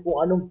malaman kung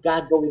anong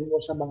gagawin mo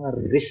sa mga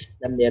risk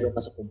na meron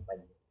ka sa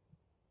kumpanya.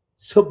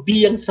 So,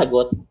 B ang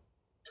sagot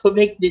to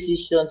make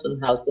decisions on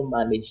how to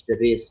manage the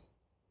risk.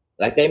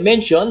 Like I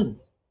mentioned,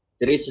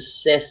 the risk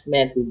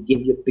assessment will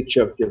give you a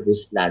picture of your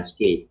risk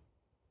landscape,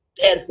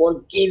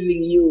 therefore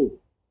giving you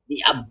the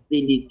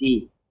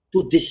ability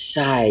to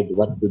decide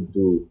what to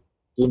do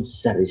dun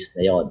sa risk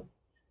na yon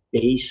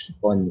based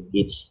on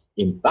its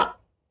impact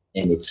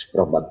and its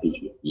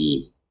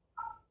probability.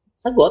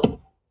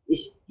 Sagot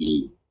is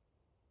E.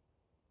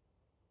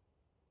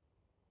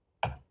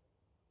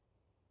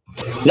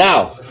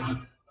 Now,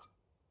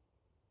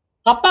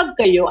 kapag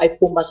kayo ay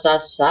pumasa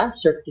sa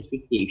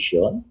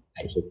certification,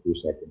 ISO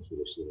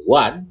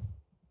 27001,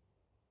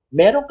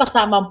 merong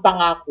kasamang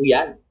pangako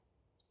yan.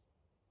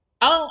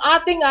 Ang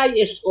ating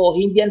ISO,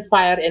 hindi yan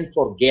fire and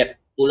forget,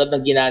 tulad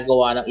ng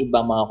ginagawa ng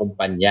ibang mga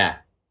kumpanya.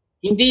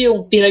 Hindi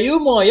yung tinayo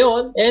mo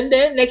ngayon, and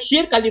then next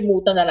year,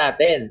 kalimutan na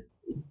natin.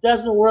 It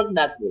doesn't work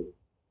that way.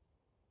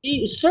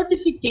 The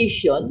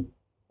certification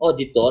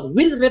auditor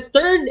will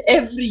return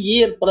every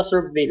year for a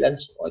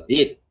surveillance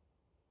audit.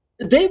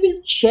 They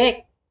will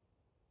check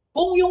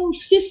kung yung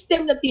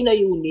system na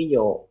tinayo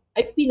ninyo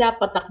ay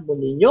pinapatakbo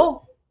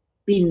ninyo,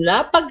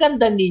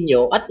 pinapaganda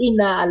ninyo, at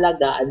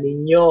inaalagaan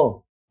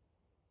ninyo.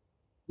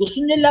 Gusto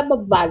nila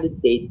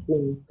mag-validate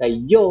kung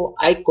kayo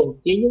ay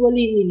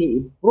continually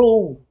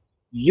ini-improve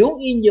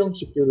yung inyong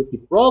security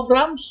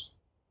programs,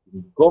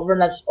 yung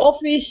governance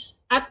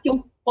office, at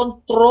yung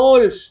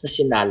controls na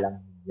sinalang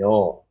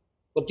ninyo.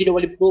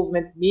 Continual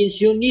improvement means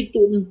you need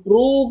to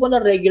improve on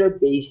a regular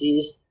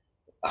basis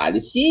the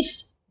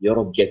policies,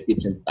 your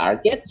objectives and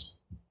targets,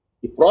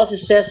 the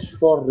processes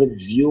for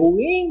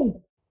reviewing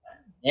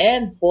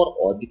and for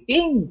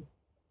auditing,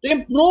 to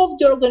improve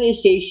the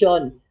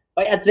organization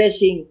by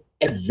addressing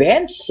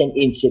events and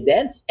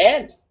incidents,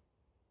 and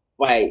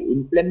by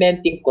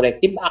implementing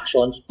corrective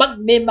actions pag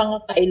may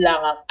mga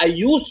kailangang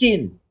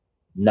ayusin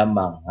na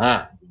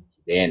mga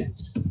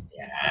incidents.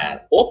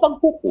 Yan. O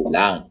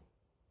pagkukulang.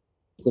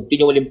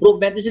 Continual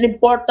improvement is an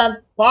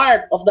important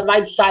part of the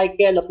life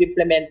cycle of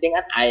implementing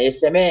an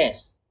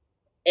ISMS.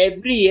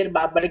 Every year,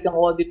 babalik ang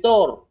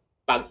auditor.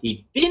 Pag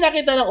hindi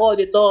nakita ng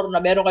auditor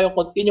na meron kayong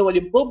continual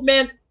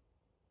improvement,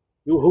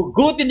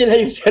 huhugutin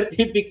nila yung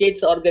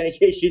certificate sa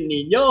organization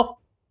ninyo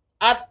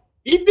at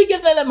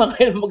bibigyan na naman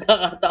kayo ng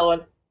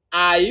magkakataon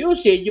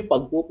ayusin yung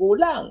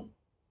pagkukulang.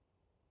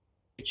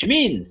 Which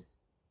means,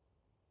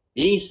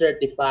 being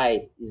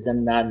certified is a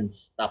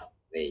non-stop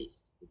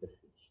race to the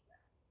finish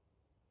line.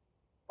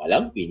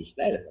 Walang finish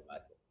line sa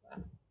matter.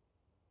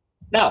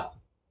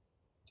 Now,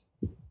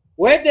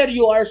 whether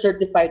you are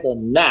certified or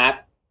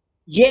not,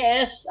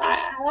 yes,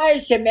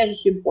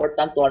 ISMS is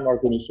important to an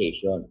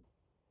organization.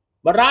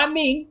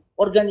 Maraming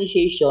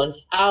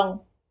organizations ang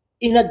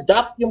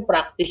in-adopt yung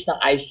practice ng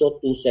ISO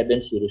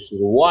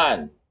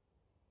 27001.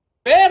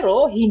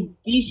 Pero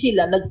hindi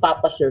sila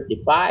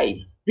nagpapa-certify,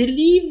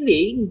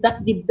 believing that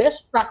the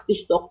best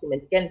practice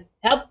document can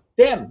help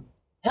them,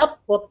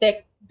 help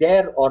protect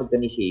their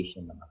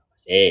organization naman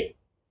kasi.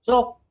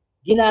 So,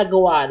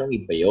 ginagawa nung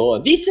iba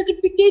yun. This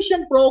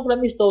certification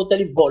program is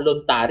totally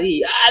voluntary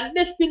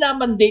unless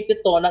pinamandate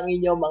ito ng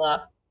inyong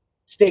mga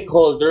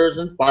stakeholders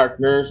and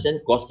partners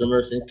and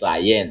customers and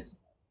clients.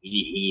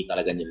 Hinihingi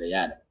talaga nila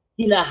yan.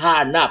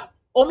 Hinahanap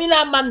o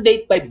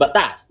minamandate by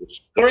batas.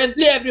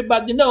 Currently,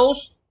 everybody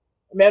knows,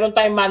 meron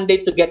tayong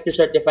mandate to get you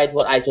certified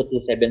for ISO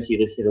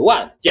 27001,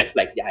 just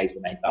like the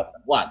ISO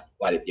 9001,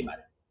 Quality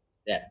Management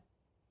System.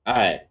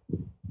 Alright.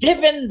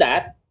 Given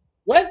that,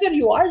 whether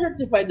you are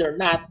certified or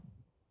not,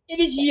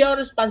 it is your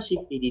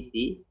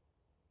responsibility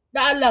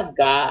na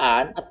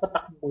alagaan at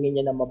patakbuhin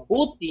niya na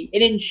mabuti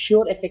and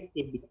ensure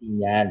effectivity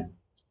niyan.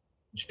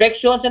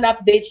 Inspections and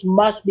updates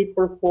must be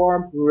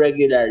performed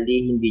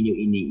regularly, hindi nyo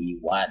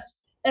iniiwan.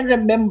 And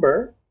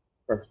remember,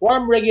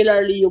 perform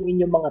regularly yung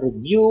inyong mga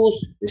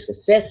reviews, risk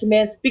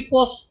assessments,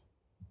 because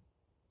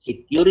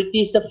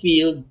security is a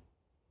field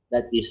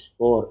that is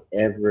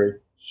forever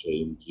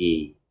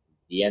changing.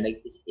 Hindi yan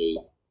nagsistay,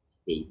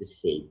 stay the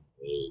same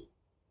way.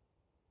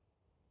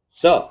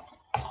 So,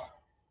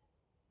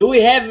 do we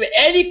have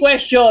any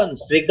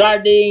questions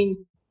regarding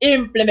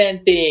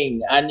implementing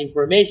an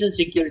information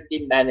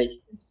security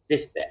management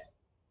system?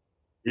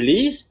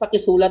 Please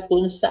pakisulat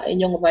dun sa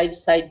inyong right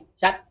side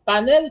chat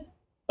panel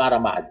para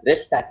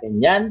ma-address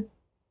natin yan.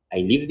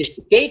 I leave this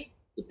to Kate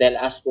to tell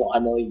us kung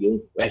ano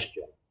yung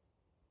question.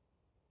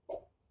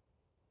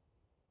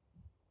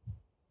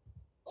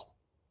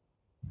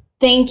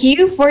 Thank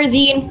you for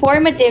the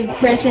informative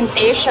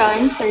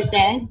presentation, Sir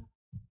Ted.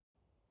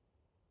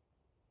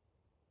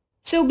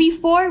 So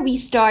before we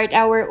start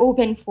our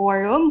open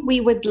forum,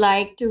 we would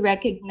like to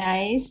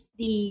recognize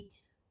the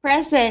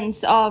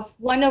presence of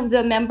one of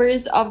the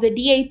members of the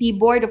DAP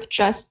Board of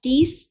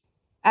Trustees,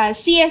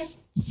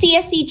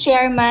 CSC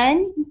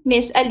Chairman,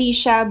 Ms.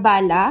 Alicia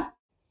Bala,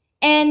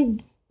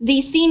 and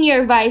the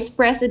Senior Vice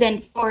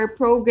President for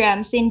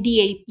Programs in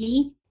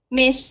DAP,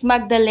 Ms.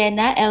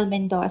 Magdalena L.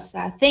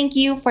 Mendoza. Thank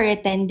you for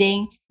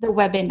attending the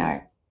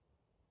webinar.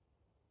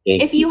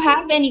 If you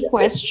have any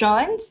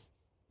questions,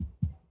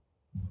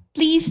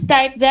 please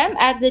type them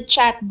at the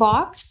chat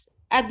box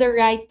at the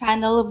right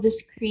panel of the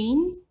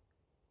screen.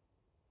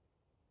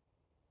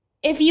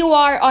 If you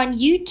are on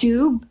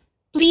YouTube,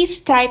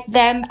 please type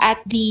them at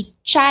the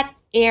chat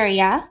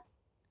area,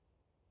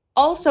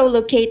 also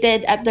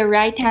located at the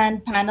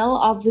right-hand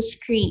panel of the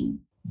screen.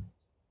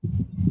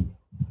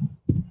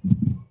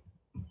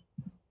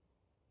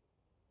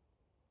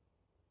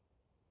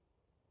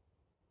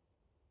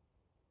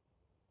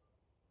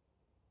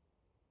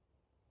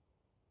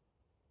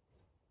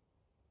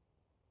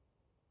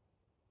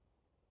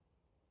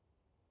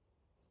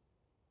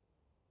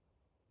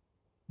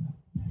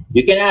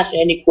 You can ask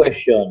any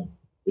question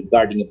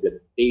regarding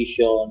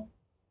implementation,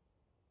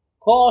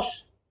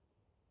 cost,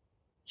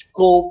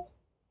 scope,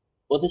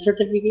 or the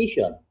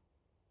certification.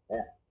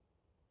 Yeah.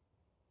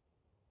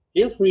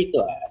 Feel free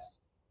to ask.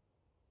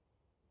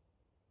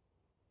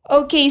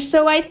 Okay,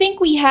 so I think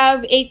we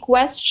have a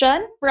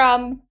question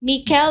from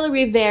Mikel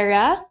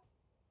Rivera.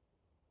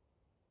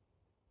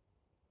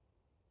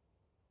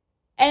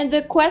 And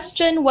the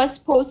question was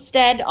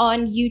posted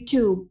on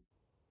YouTube.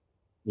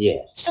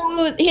 Yes.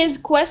 So his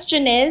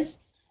question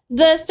is,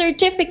 the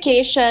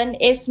certification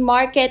is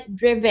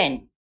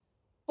market-driven.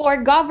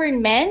 For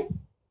government,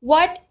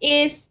 what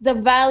is the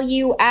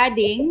value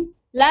adding,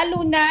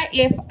 lalo na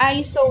if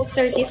ISO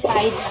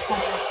certified na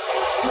kami?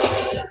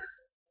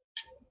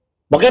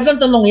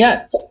 Magandang tanong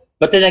yan.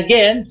 But then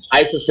again,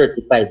 ISO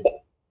certified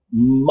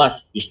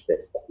must be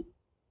specified.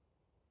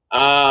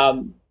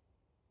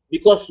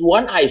 Because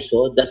one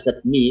ISO does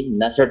not mean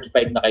na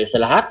certified na kayo sa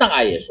lahat ng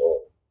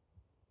ISO.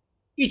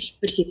 Each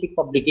specific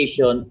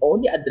publication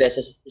only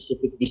addresses a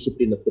specific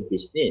discipline of the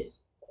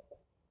business.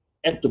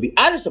 And to be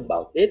honest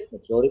about it,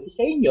 majority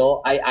sa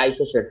inyo ay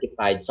ISO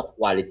certified sa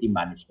Quality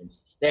Management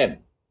System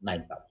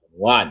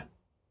 9001,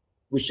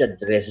 which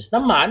addresses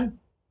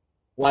naman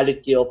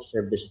quality of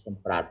services and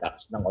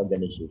products ng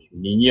organization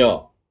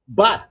ninyo.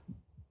 But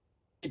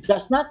it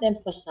does not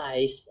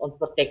emphasize on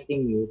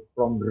protecting you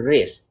from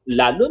risk,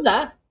 lalo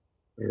na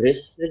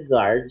risk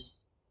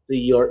regards to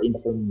your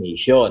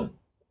information.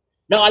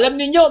 Now,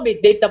 alam niyo may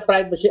Data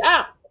Privacy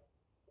Act.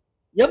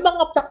 Yung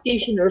mga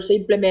practitioners,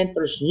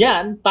 implementers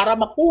niyan, para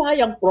makuha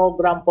yung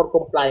program for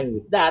complying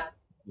with that,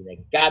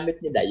 ginagamit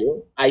nila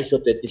yung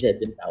ISO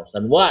 27001.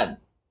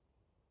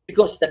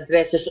 Because it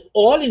addresses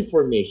all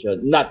information,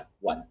 not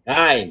one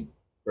kind.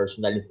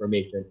 Personal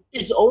information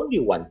is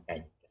only one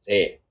kind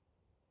kasi.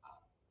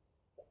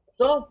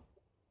 So,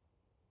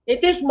 it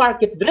is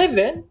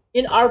market-driven.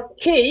 In our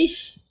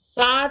case,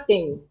 sa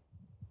ating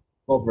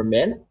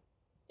government,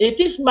 it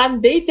is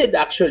mandated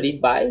actually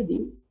by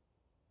the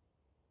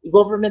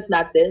government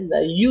natin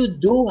that you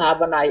do have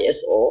an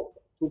ISO,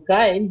 two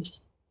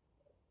kinds,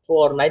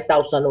 for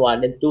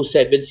 9001 and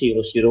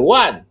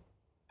 27001.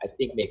 I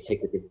think may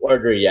executive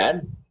order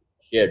yan,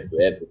 shared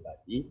to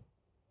everybody.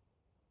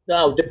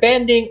 Now,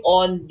 depending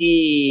on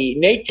the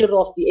nature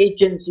of the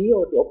agency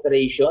or the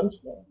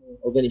operations,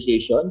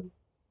 organization,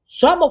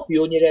 some of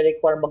you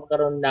nire-require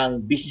magkaroon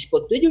ng business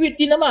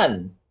continuity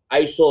naman.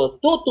 ISO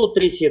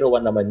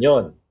 22301 naman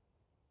yon.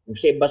 Kung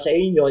sa iba sa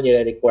inyo,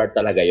 nire-require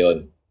talaga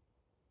yon.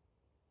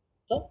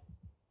 So,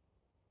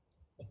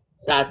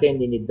 sa atin,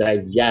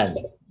 dinidrive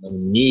yan ng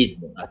need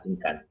ng ating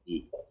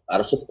country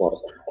para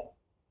supportahan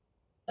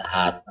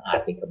lahat ng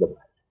ating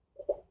kababayan.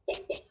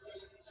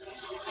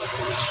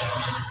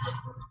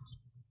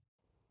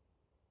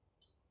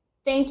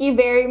 Thank you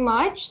very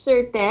much,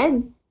 Sir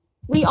Ted.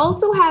 We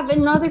also have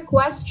another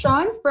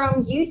question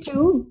from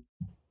YouTube.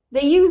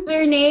 The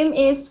username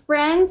is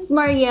Franz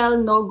Marielle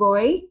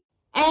Nogoy,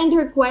 and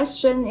her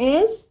question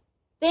is,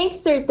 thanks,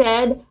 Sir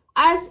Ted.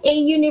 As a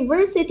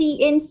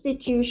university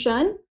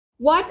institution,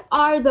 what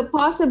are the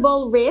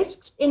possible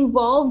risks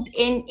involved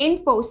in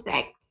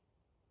INFOSEC?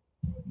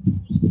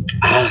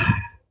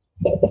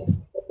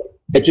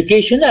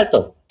 Educational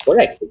to.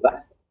 Correct,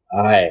 diba?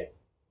 Okay.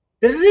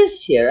 The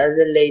risks here are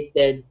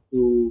related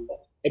to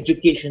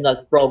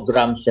educational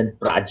programs and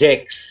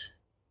projects.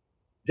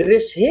 The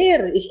risk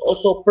here is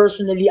also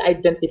personally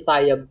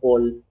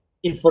identifiable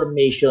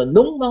information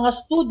ng mga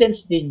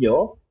students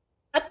ninyo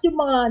at yung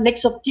mga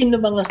next of kin ng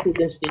mga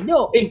students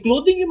ninyo,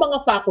 including yung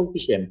mga faculty,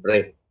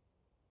 siyempre.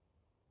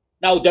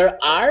 Now, there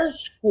are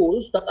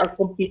schools that are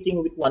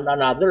competing with one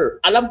another.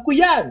 Alam ko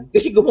yan,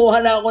 kasi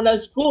gumawa na ako ng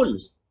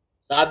schools.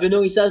 Sabi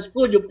nung isang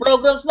school, yung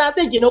programs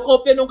natin,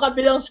 kinokopya nung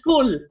kabilang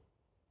school.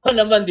 Ano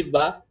naman, di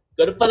ba?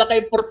 Ganun pala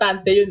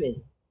ka-importante yun eh.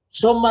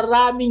 So,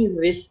 maraming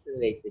risk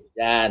related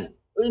yan.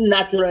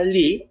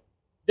 Naturally,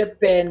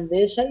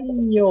 depende sa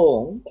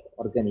inyong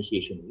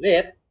organization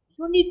ulit,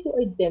 you need to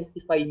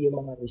identify yung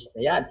mga risk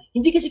na yan.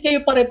 Hindi kasi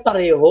kayo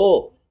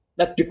pare-pareho.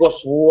 Not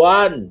because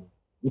one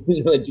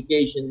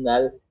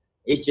educational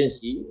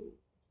agency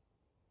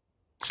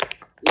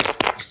is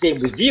same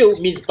with you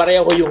means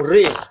pareho yung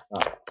risk.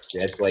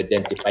 You have to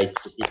identify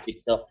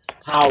specifics of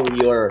how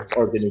your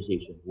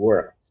organization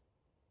works.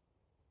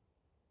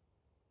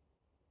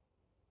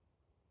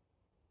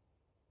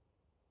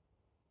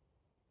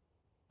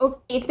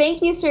 Okay,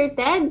 thank you, Sir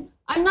Ted.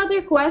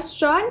 Another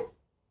question,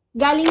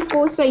 galing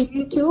po sa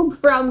YouTube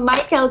from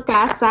Michael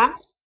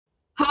Casas.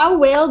 How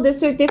will the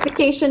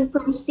certification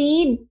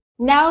proceed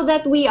now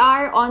that we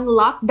are on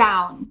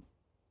lockdown?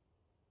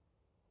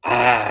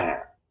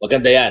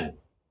 Maganda yan.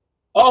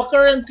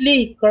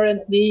 Currently,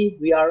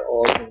 we are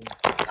all in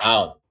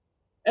lockdown.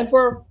 And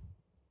for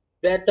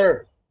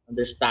better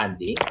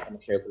understanding,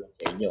 share ko lang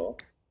sa inyo,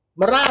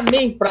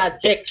 maraming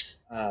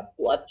projects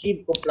to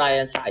achieve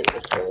compliance sa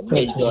ISO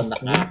medyo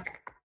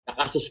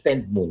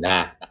naka-suspend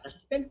muna.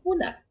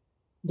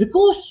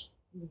 Because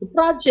the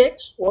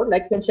projects, or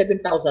like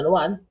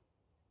 27001,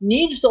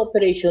 needs the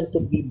operation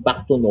to be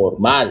back to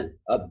normal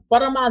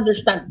para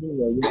ma-understand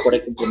niyo yung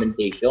correct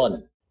implementation.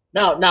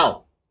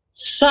 Now,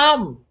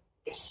 some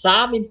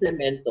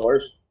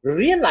implementors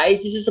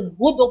realize this is a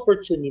good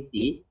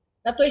opportunity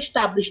na to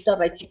establish the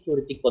right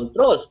security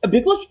controls.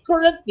 Because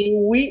currently,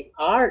 we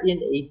are in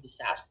a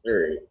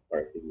disaster,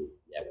 we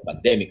have a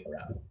pandemic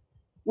around,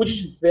 which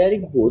is very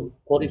good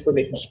for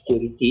information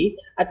security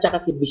at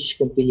saka si business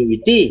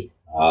continuity.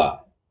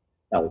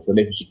 Now,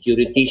 information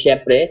security,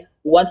 syempre,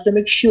 wants to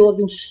make sure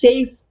yung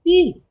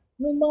safety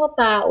ng mga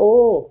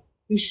tao,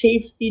 yung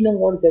safety ng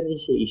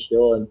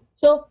organization.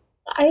 So,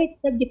 kahit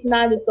sa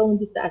gitna nitong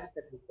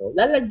disaster nito,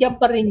 lalagyan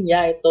pa rin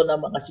niya ito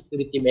ng mga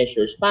security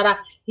measures para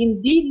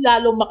hindi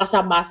lalo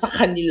makasama sa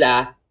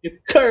kanila yung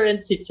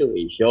current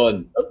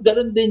situation.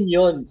 Ganon din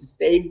yun,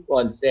 same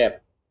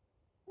concept.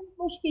 In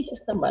most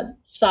cases naman,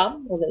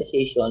 some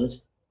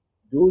organizations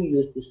do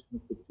use this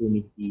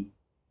opportunity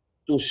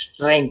to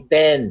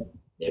strengthen,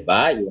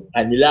 diba, yung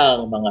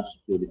kanilang mga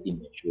security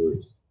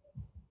measures.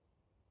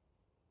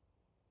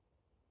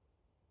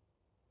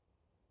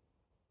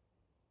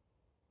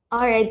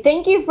 All right,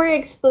 thank you for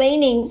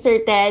explaining, Sir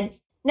Ted.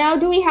 Now,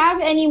 do we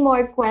have any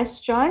more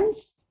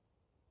questions?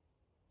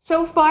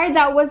 So far,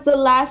 that was the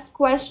last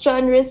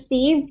question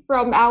received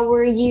from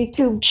our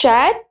YouTube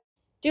chat.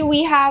 Do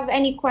we have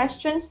any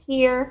questions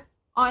here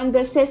on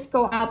the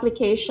Cisco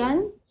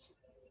application?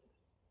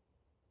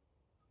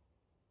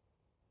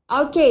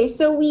 Okay,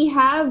 so we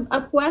have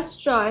a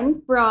question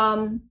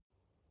from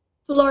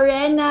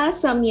Florena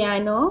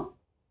Samiano.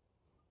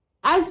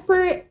 As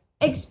per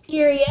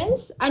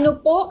experience, ano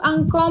po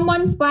ang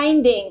common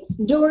findings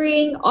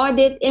during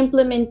audit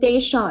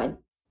implementation?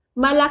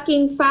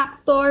 Malaking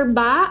factor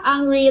ba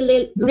ang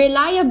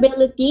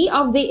reliability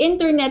of the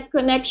internet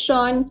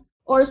connection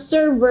or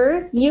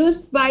server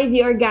used by the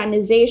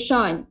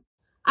organization?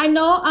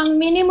 Ano ang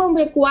minimum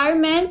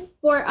requirement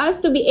for us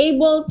to be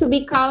able to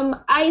become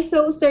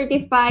ISO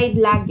certified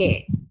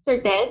lagi?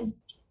 Sir Ted?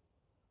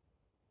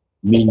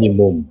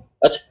 Minimum.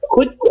 That's a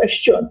good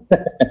question.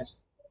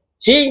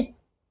 See,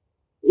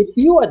 if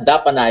you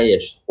adopt an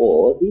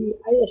ISO, the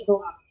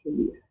ISO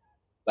actually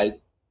has,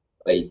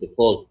 by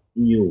default,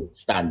 new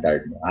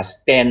standard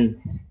has 10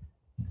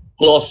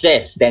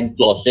 clauses.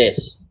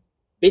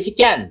 Basic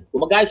yan.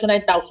 Kung mag-ISO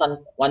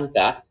 9001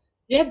 ka,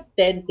 you have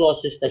 10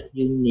 clauses that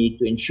you need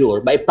to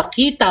ensure by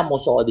ipakita mo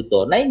sa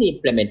auditor na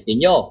ini-implement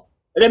ninyo.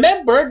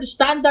 Remember, the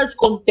standards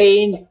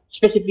contain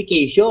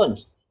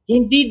specifications,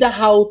 hindi the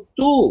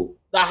how-to.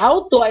 The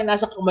how-to ay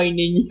nasa kamay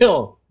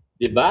ninyo.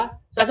 Diba?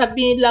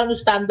 Sasabihin lang ng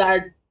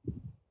standard,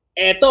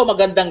 eto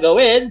magandang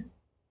gawin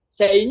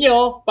sa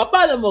inyo,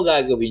 paano mo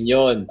gagawin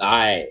yon?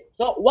 Okay.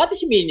 So, what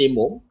is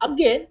minimum?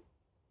 Again,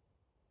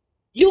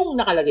 yung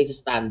nakalagay sa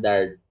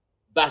standard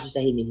base sa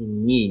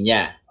hinihingi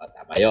niya.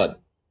 Tama yun.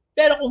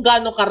 Pero kung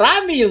gaano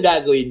karami yung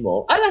gagawin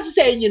mo, nasa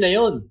sa inyo na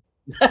yun.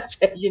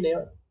 Nasa inyo na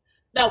yun.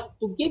 Now,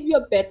 to give you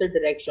a better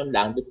direction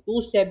lang, the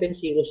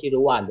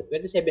 27001, the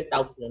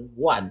 27001,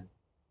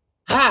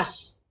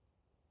 has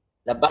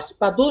labas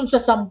pa dun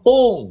sa 10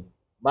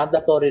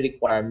 mandatory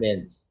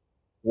requirements.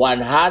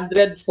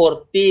 114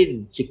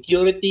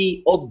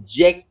 security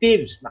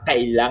objectives na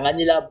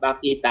kailangan nila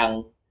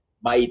makitang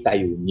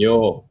maitayo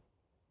nyo.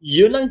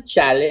 Yun ang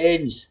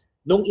challenge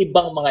ng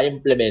ibang mga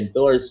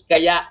implementors.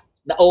 Kaya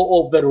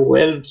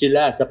na-overwhelm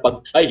sila sa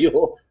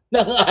pagtayo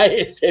ng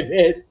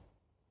ISMS.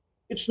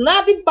 It's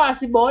not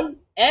impossible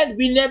and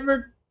we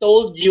never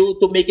told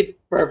you to make it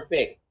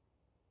perfect.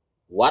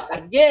 What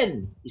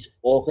again is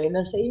okay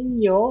na sa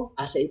inyo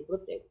as a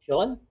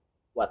protection,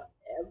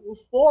 whatever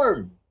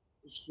form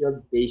is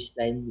your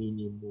baseline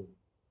minimum.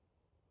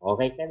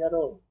 Okay ka na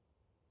ron.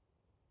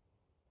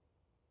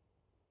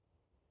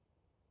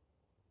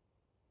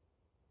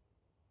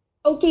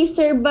 Okay,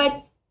 sir,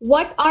 but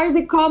what are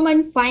the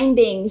common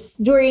findings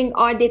during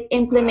audit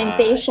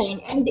implementation?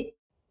 And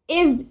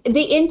is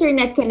the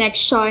internet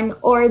connection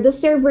or the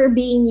server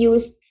being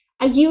used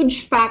a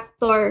huge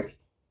factor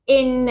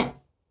in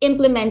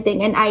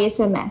implementing an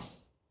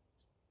ISMS?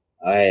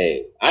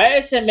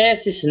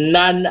 ISMS is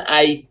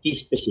non-IT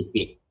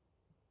specific,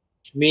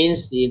 which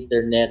means the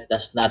internet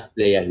does not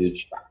play a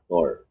huge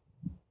factor.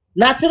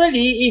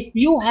 Naturally, if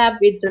you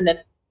have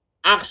internet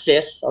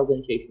access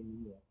organization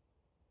niyo,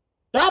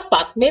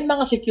 dapat may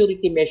mga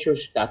security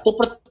measures ka to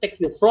protect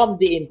you from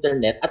the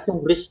internet at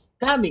yung risk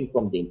coming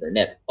from the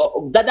internet.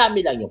 O dadami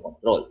lang yung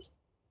controls.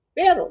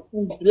 Pero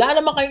kung wala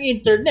naman kayong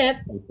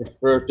internet, I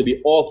prefer to be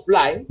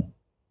offline,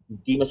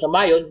 hindi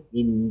masama yun,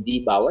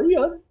 hindi bawal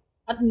yun,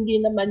 at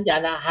hindi naman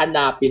yan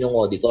hahanapin ng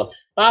auditor.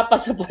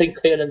 Papasa pa rin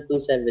kayo ng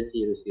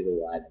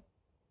 27001.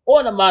 O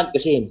naman,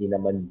 kasi hindi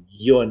naman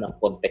yun ang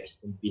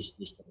context ng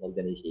business ng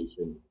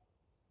organization.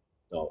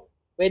 So,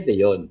 pwede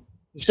yun.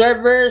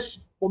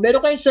 Servers, kung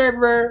meron kayong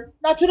server,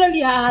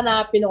 naturally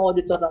hahanapin ng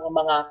auditor ng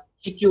mga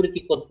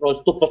security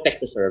controls to protect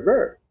the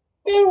server.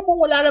 Pero kung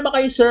wala naman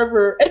kayong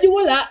server, di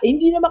wala.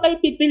 Hindi naman kayo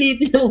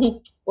pipilitin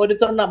ng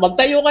auditor na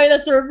magtayo kayo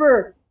ng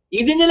server.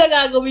 Hindi nila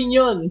gagawin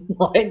yun.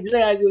 Hindi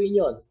nila gagawin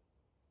yun.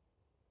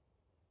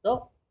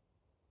 So,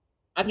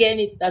 again,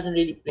 it doesn't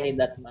really play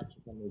that much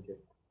of a major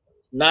factor.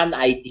 It's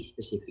non-IT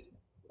specific.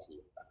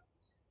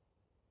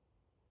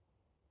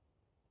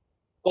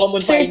 Common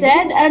Sir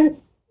Ted, and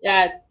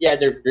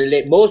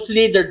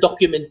mostly their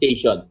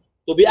documentation.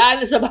 To be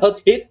honest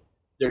about it,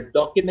 their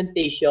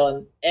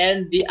documentation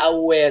and the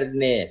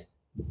awareness.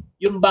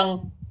 Yung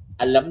bang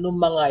alam ng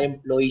mga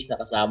employees na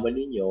kasama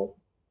ninyo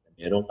na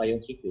meron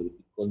kayong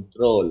security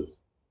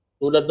controls.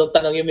 Tulad nung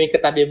tanong yung may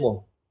katabi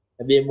mo.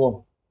 Sabi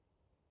mo,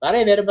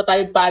 pare, meron ba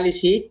tayong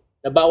policy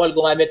na bawal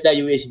gumamit na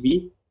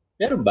USB?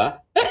 Meron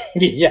ba?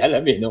 Hindi niya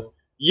alam no?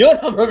 Yun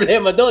ang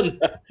problema doon.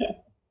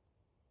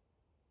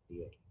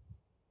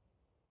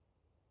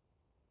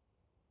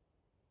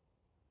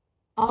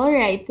 all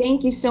right,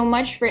 thank you so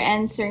much for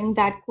answering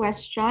that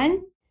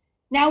question.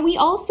 Now, we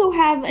also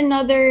have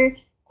another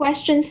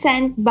question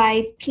sent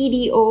by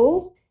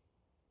PDO.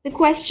 The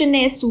question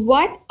is,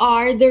 what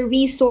are the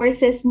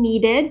resources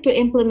needed to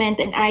implement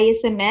an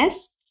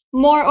ISMS?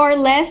 More or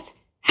less,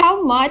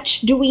 how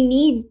much do we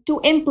need to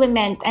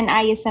implement an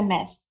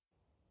ISMS?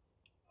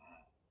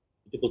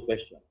 Difficult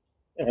question.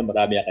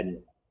 Marami na kanina.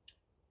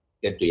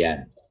 Ganito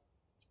yan.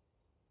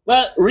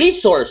 Well,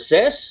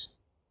 resources,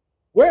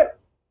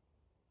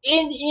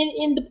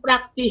 in the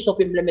practice of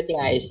implementing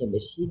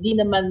ISMS, hindi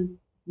naman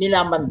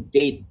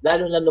nila-mandate,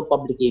 lalo na nung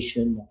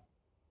publication,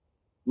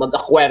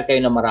 mag-acquire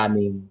kayo ng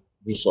maraming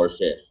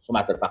resources, so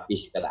matter of fact,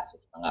 physical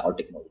assets, or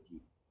technology.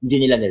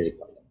 Hindi nila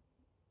nire-require.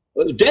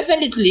 Well,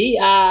 definitely,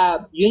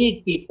 you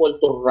need people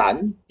to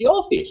run the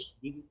office,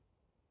 the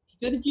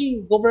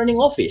security governing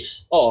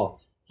office. So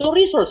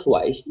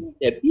resource-wise, you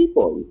need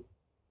people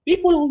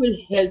who will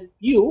help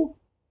you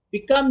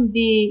become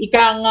the,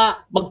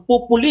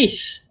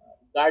 magpupulis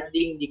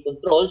regarding the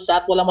controls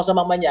at walang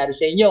masamang mangyari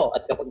sa inyo.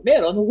 At kapag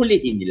meron,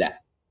 huhulihin nila.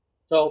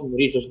 So,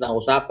 resource na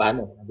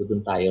usapan,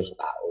 nandun tayo sa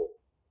tao.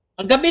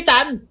 Ang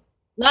gamitan,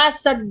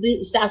 nasa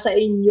sa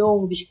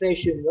inyong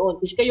discretion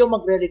yun. Kasi kayo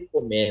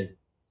magre-recommend.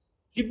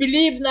 If you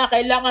believe na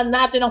kailangan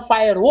natin ng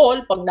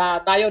firewall, pag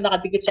tayo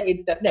nakadikit sa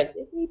internet,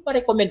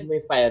 ipa-recommend mo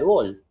yung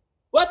firewall.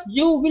 But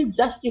you will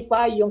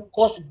justify yung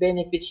cost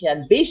benefits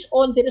niyan based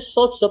on the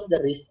results of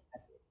the risk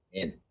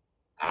assessment.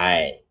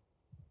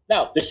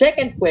 Now, the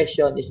second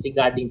question is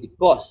regarding the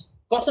cost.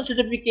 Cost of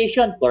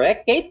certification,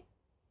 correct, Kate?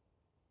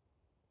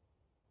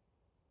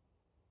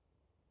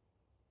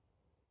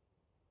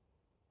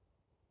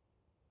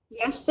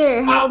 Yes,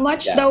 sir. How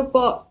much daw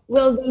po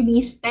will they be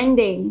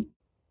spending?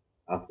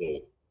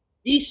 Okay.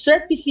 The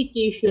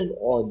certification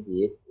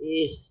audit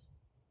is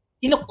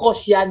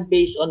kino-cost yan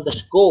based on the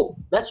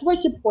scope. That's why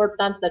it's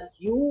important that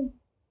you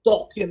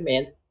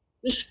document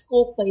the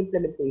scope ng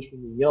implementation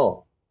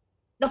niyo.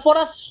 Now, for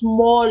a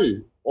small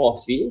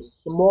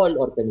office, small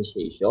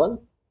organization,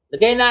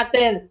 lagay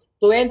natin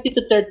 20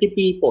 to 30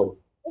 people.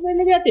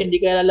 Lagay natin, hindi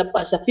kaya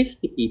lalampas sa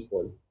 50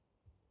 people.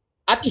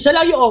 At isa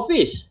lang yung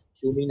office.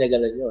 Assuming na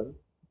gano'n yun.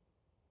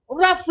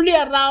 Roughly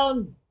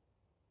around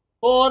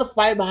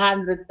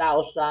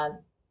 400,000-500,000.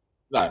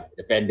 Well,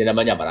 depende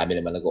naman yan. Marami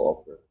naman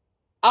nag-o-offer.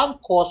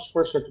 Ang cost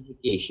for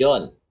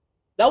certification.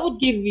 That would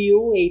give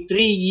you a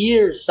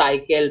 3-year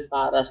cycle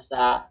para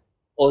sa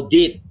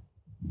audit.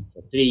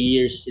 So, 3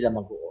 years sila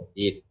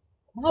mag-audit.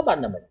 Mahaba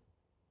naman.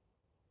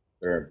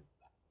 Term.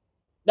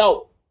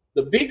 Now,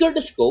 the bigger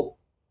the scope,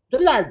 the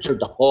larger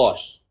the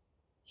cost.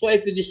 So,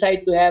 if you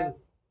decide to have,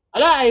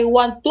 I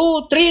want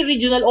 2-3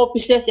 regional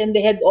offices and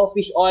the head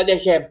office,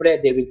 syempre,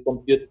 they will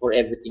compute for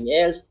everything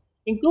else,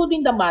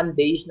 including the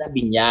Mondays na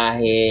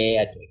binyahe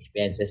at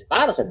expenses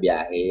para sa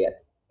biyahe at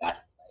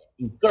gas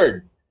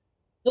incurred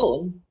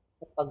doon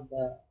sa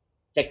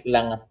pag-check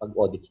lang at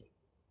pag-audit check.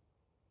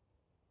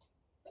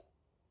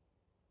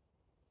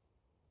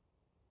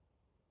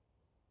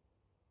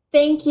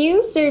 Thank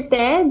you, Sir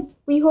Ted.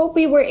 We hope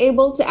we were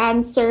able to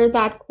answer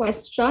that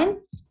question.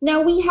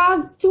 Now, we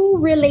have 2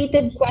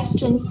 related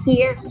questions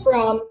here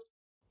from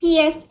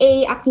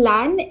PSA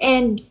Aklan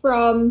and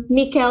from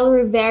Mikel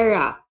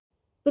Rivera.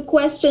 The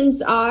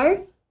questions are,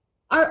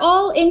 Are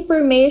all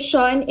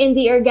information in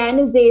the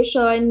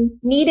organization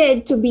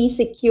needed to be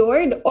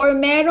secured or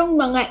merong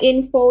mga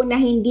info na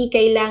hindi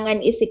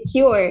kailangan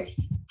i-secure?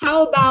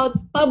 How about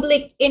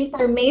public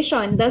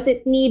information? Does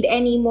it need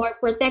any more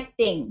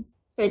protecting,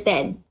 Sir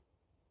Ted?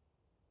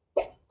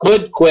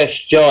 Good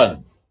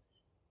question.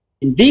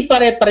 Hindi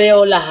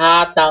pare-pareho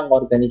lahat ang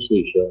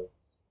organization.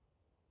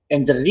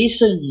 And the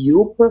reason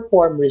you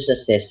perform risk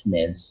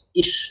assessments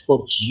is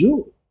for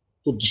you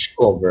to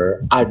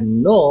discover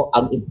ano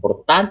ang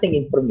importanteng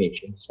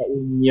information sa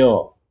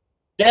inyo.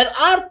 There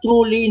are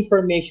truly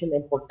information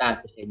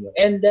importante sa inyo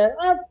and there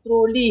are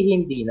truly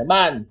hindi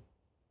naman.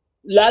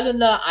 Lalo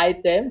na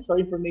items or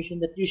information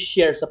that you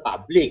share sa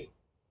public.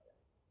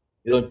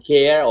 You don't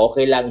care,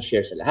 okay lang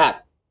share sa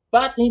lahat.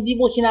 But hindi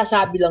mo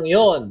sinasabi lang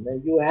yon.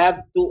 You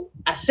have to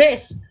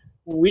assess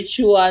which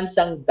ones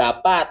ang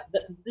dapat.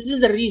 This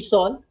is the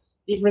reason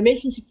the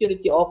Information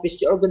Security Office,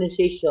 the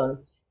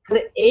organization,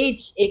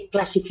 creates a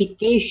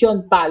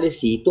classification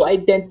policy to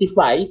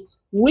identify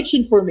which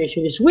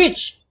information is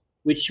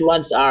which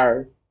ones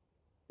are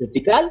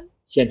critical,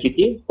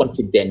 sensitive,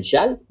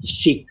 confidential,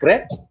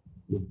 secret,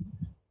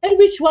 and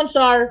which ones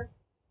are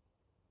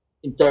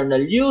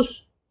internal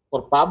use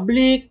for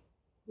public,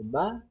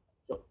 diba?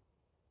 So,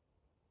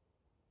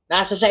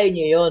 nasa sa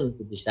inyo yon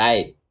to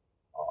decide.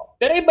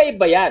 Pero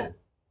iba-iba yan.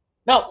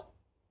 Now,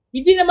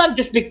 hindi naman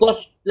just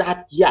because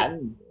lahat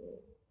yan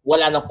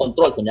wala ng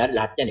control. Kunyari,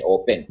 lahat yan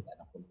open. Wala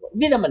ng control.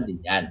 Hindi naman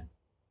din yan.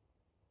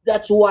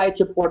 That's why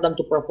it's important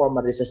to perform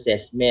a risk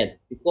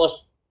assessment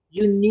because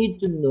you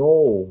need to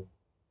know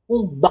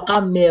kung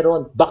baka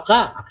meron,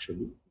 baka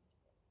actually,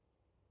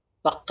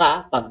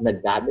 baka pag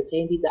naggamit sa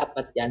hindi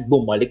dapat yan,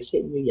 bumalik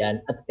sa inyo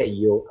yan at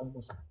kayo ang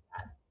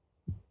masaktan.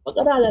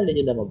 Pag-aralan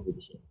ninyo na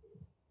mabuti.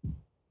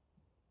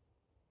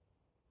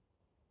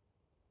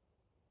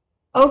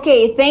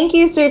 Okay, thank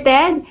you, Sir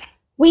Ted.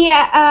 We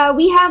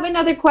have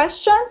another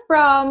question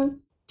from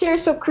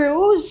Tirso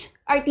Cruz.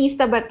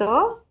 Artista ba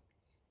to?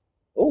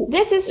 Oh,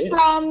 this is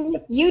from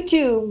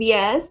YouTube,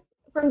 yes,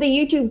 from the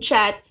YouTube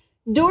chat.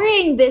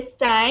 During this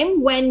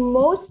time when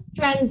most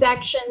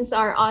transactions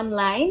are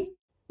online,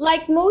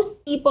 like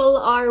most people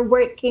are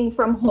working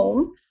from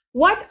home,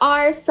 what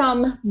are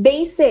some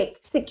basic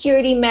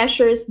security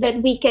measures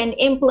that we can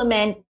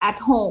implement at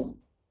home?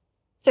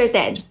 Sir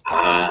Ted.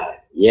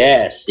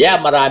 Yes. Yeah,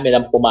 marami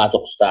nang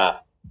pumasok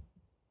sa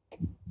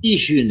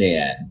issue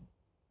na yan.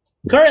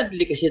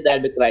 Currently, kasi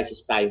dahil may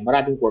crisis tayo,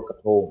 maraming work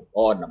at home.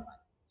 Oo naman.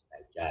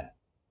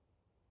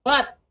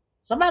 But,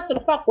 as a matter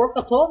of fact, work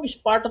at home is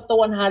part of the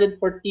 114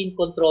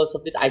 controls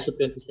of the ISO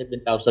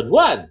 27001.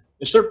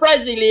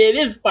 Surprisingly, it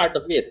is part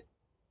of it.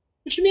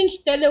 Which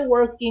means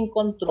teleworking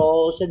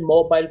controls and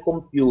mobile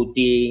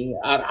computing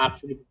are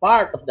actually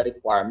part of the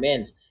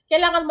requirements.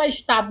 Kailangan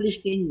ma-establish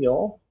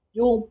ninyo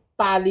yung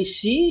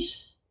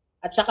policies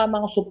at saka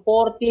mga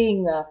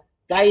supporting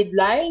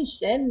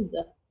guidelines and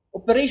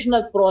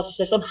operational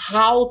processes on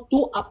how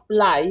to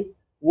apply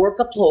work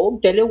at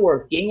home,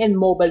 teleworking, and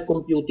mobile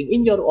computing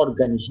in your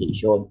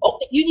organization.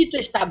 Okay, you need to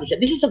establish that.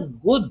 This is a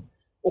good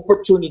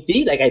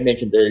opportunity, like I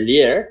mentioned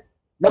earlier,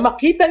 na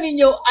makita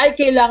ninyo ay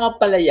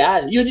kailangan pala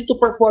yan. You need to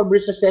perform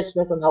risk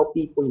assessments on how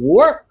people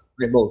work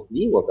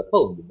remotely, work at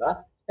home, di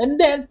ba? And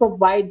then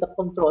provide the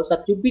controls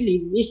that you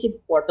believe is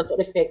important or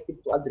effective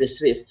to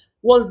address risk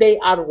while they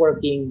are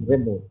working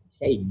remotely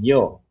sa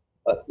inyo.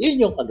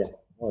 Yun yung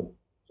kaganapan.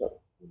 So,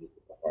 you need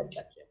to perform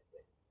that.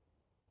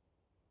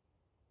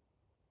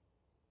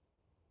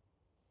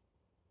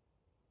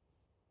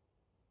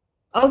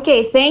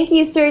 Okay, thank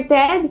you, Sir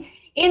Ted.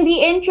 In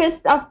the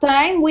interest of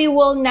time, we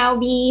will now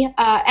be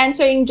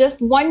answering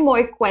just one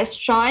more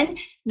question.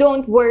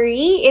 Don't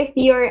worry, if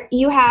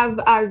you have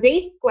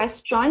raised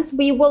questions,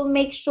 we will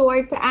make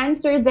sure to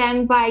answer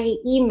them via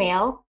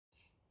email.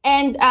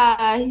 And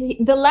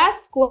the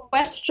last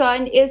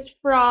question is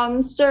from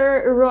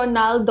Sir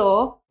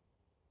Ronaldo.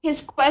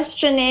 His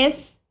question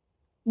is,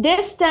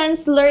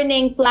 distance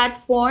learning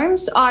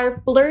platforms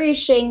are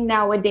flourishing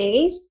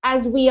nowadays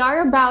as we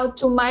are about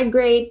to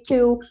migrate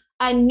to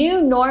a new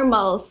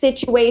normal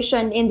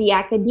situation in the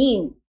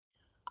academe.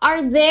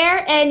 Are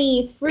there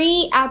any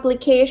free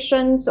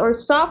applications or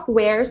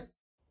softwares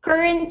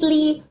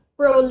currently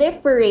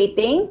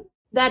proliferating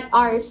that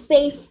are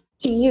safe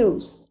to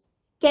use?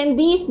 Can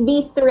these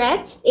be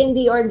threats in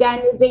the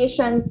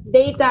organization's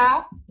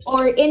data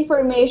or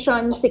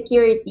information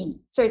security?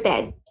 Sir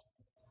Ted.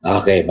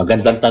 Okay,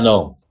 magandang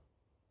tanong.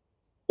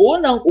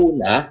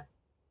 Unang-una,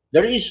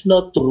 there is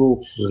no true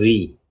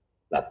free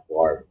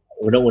platform.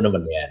 Unang-una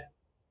man yan.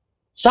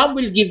 Some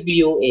will give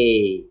you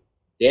a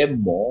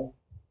demo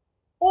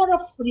or a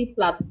free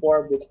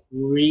platform with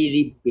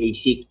really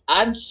basic,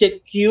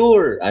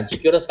 unsecure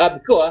sabi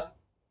ko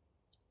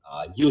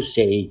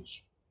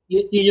usage.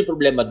 Yun yung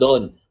problema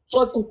doon.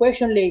 So if the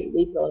question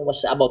later on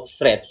was about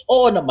threats,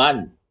 oo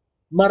naman,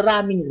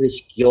 maraming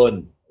risk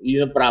yun.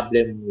 Yun ang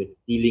problem with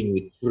dealing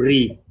with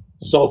free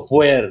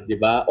software, di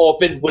ba?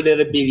 Open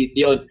vulnerability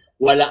yun.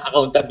 Walang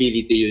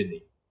accountability yun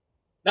eh.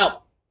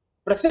 Now,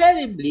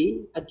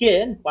 preferably,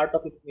 again, part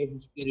of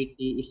information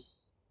security is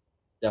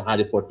the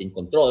 114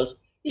 controls,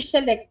 is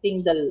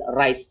selecting the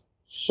right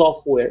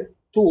software,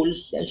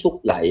 tools, and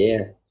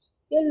supplier.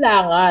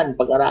 Kailangan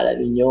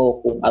pag-aralan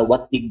ninyo kung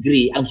what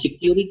degree ang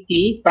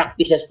security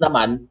practices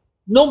naman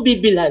nung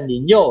bibilhan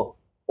ninyo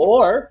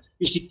or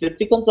yung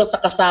security control sa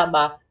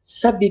kasama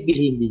sa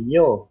bibilhin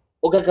ninyo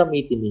o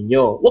gagamitin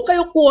ninyo. Huwag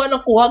kayong kuha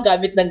ng kuha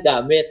gamit ng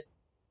gamit.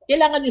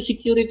 Kailangan yung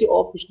security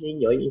office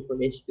ninyo, yung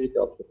information security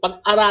office,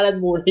 pag-aralan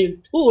muna yung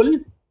tool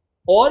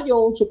or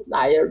yung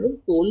supplier ng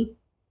tool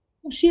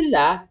kung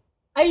sila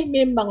ay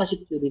may mga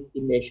security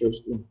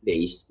measures in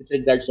place with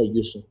regards sa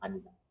use ng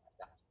kanilang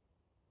product.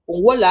 Kung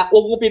wala,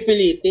 huwag mo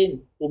pipilitin.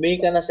 Tumingin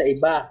ka na sa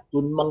iba.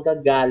 Doon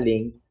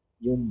manggagaling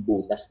yung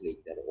butas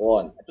later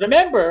on. At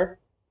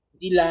remember,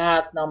 hindi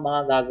lahat ng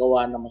mga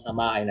gagawa ng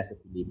masama ay nasa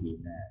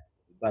Pilipinas.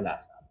 Iba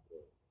nasa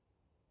abroad.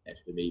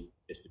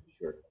 Just to be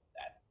sure of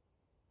that.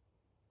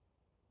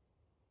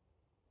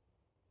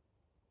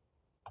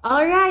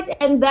 All right,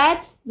 and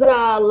that's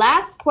the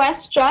last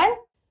question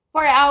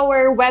for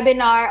our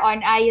webinar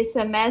on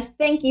ISMS.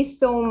 Thank you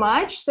so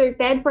much, Sir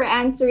Ted, for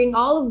answering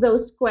all of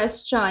those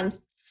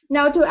questions.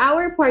 Now, to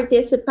our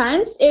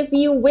participants, if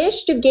you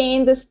wish to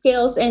gain the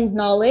skills and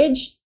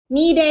knowledge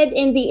needed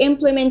in the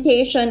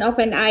implementation of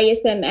an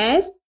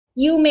ISMS,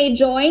 you may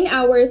join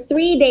our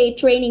 3-day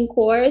training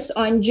course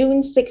on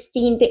June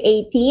 16 to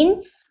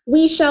 18.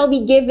 We shall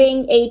be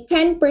giving a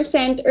 10%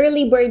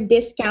 early bird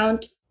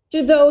discount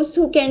to those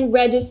who can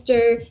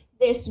register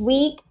this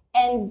week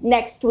and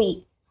next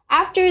week.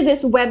 After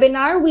this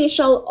webinar, we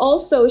shall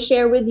also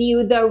share with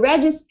you the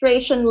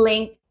registration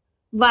link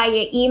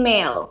via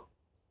email.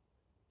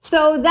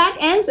 So that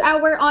ends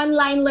our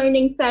online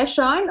learning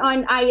session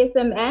on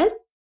ISMS.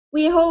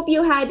 We hope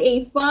you had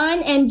a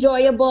fun,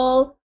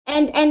 enjoyable,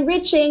 and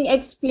enriching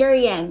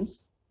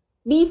experience.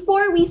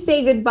 Before we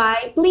say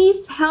goodbye,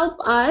 please help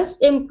us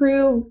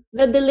improve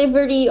the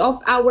delivery of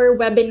our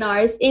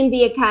webinars in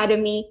the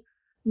Academy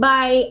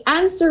by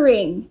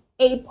answering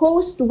a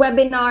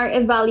post-webinar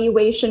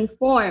evaluation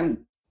form.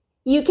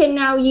 You can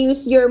now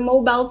use your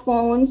mobile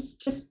phones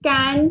to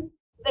scan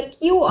the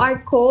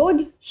QR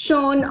code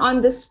shown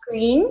on the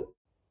screen.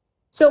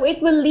 So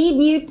it will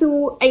lead you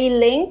to a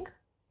link,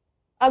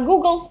 a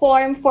Google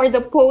form for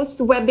the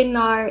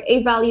post-webinar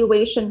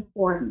evaluation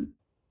form.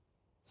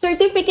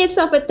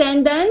 Certificates of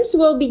attendance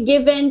will be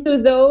given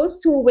to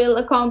those who will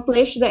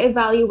accomplish the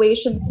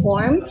evaluation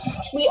form.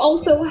 We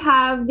also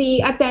have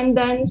the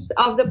attendance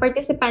of the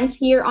participants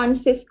here on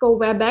Cisco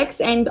WebEx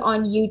and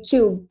on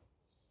YouTube.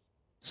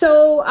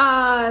 So,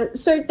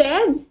 Sir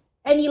Ted,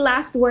 any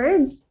last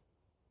words?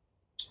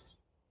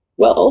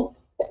 Well,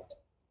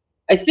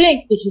 I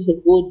think this is a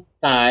good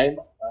time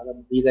para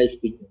mag-realize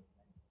ko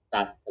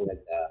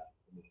talaga.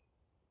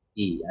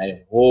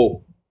 I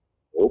hope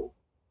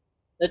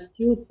that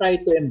you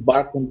try to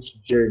embark on this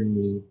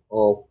journey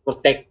of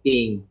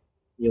protecting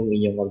yung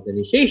inyong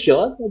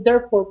organization and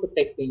therefore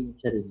protecting yung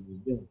sarili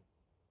niyo.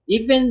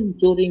 Even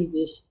during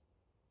these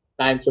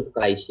times of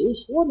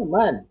crisis,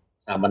 naman,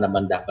 sama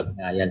naman dapat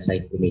nga yan sa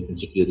information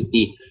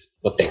security,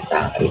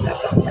 protektahan kayo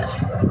dapat yan.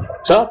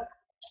 So,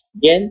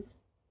 again,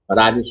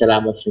 maraming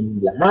salamat sa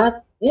inyo lahat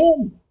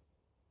and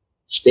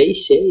stay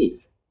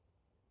safe.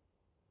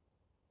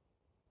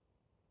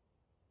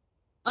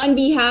 On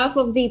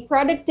behalf of the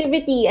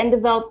Productivity and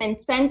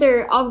Development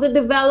Center of the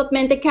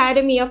Development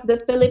Academy of the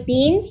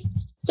Philippines,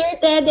 Sir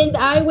Ted and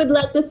I would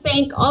like to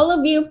thank all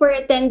of you for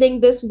attending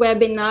this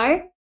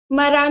webinar.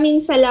 Maraming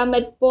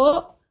salamat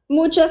po.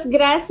 Muchas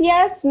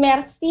gracias.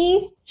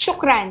 Merci.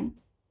 Shukran.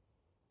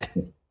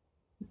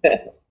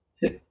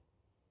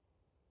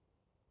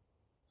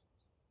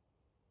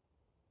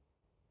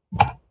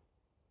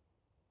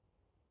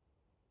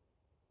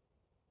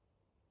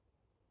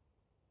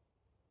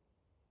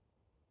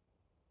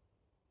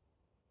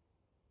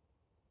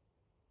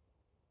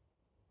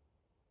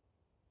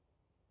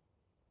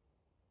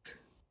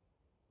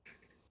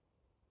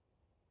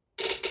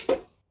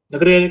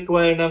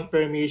 Nagre-require ng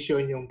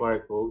permission yung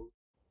barcode,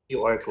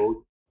 QR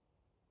code.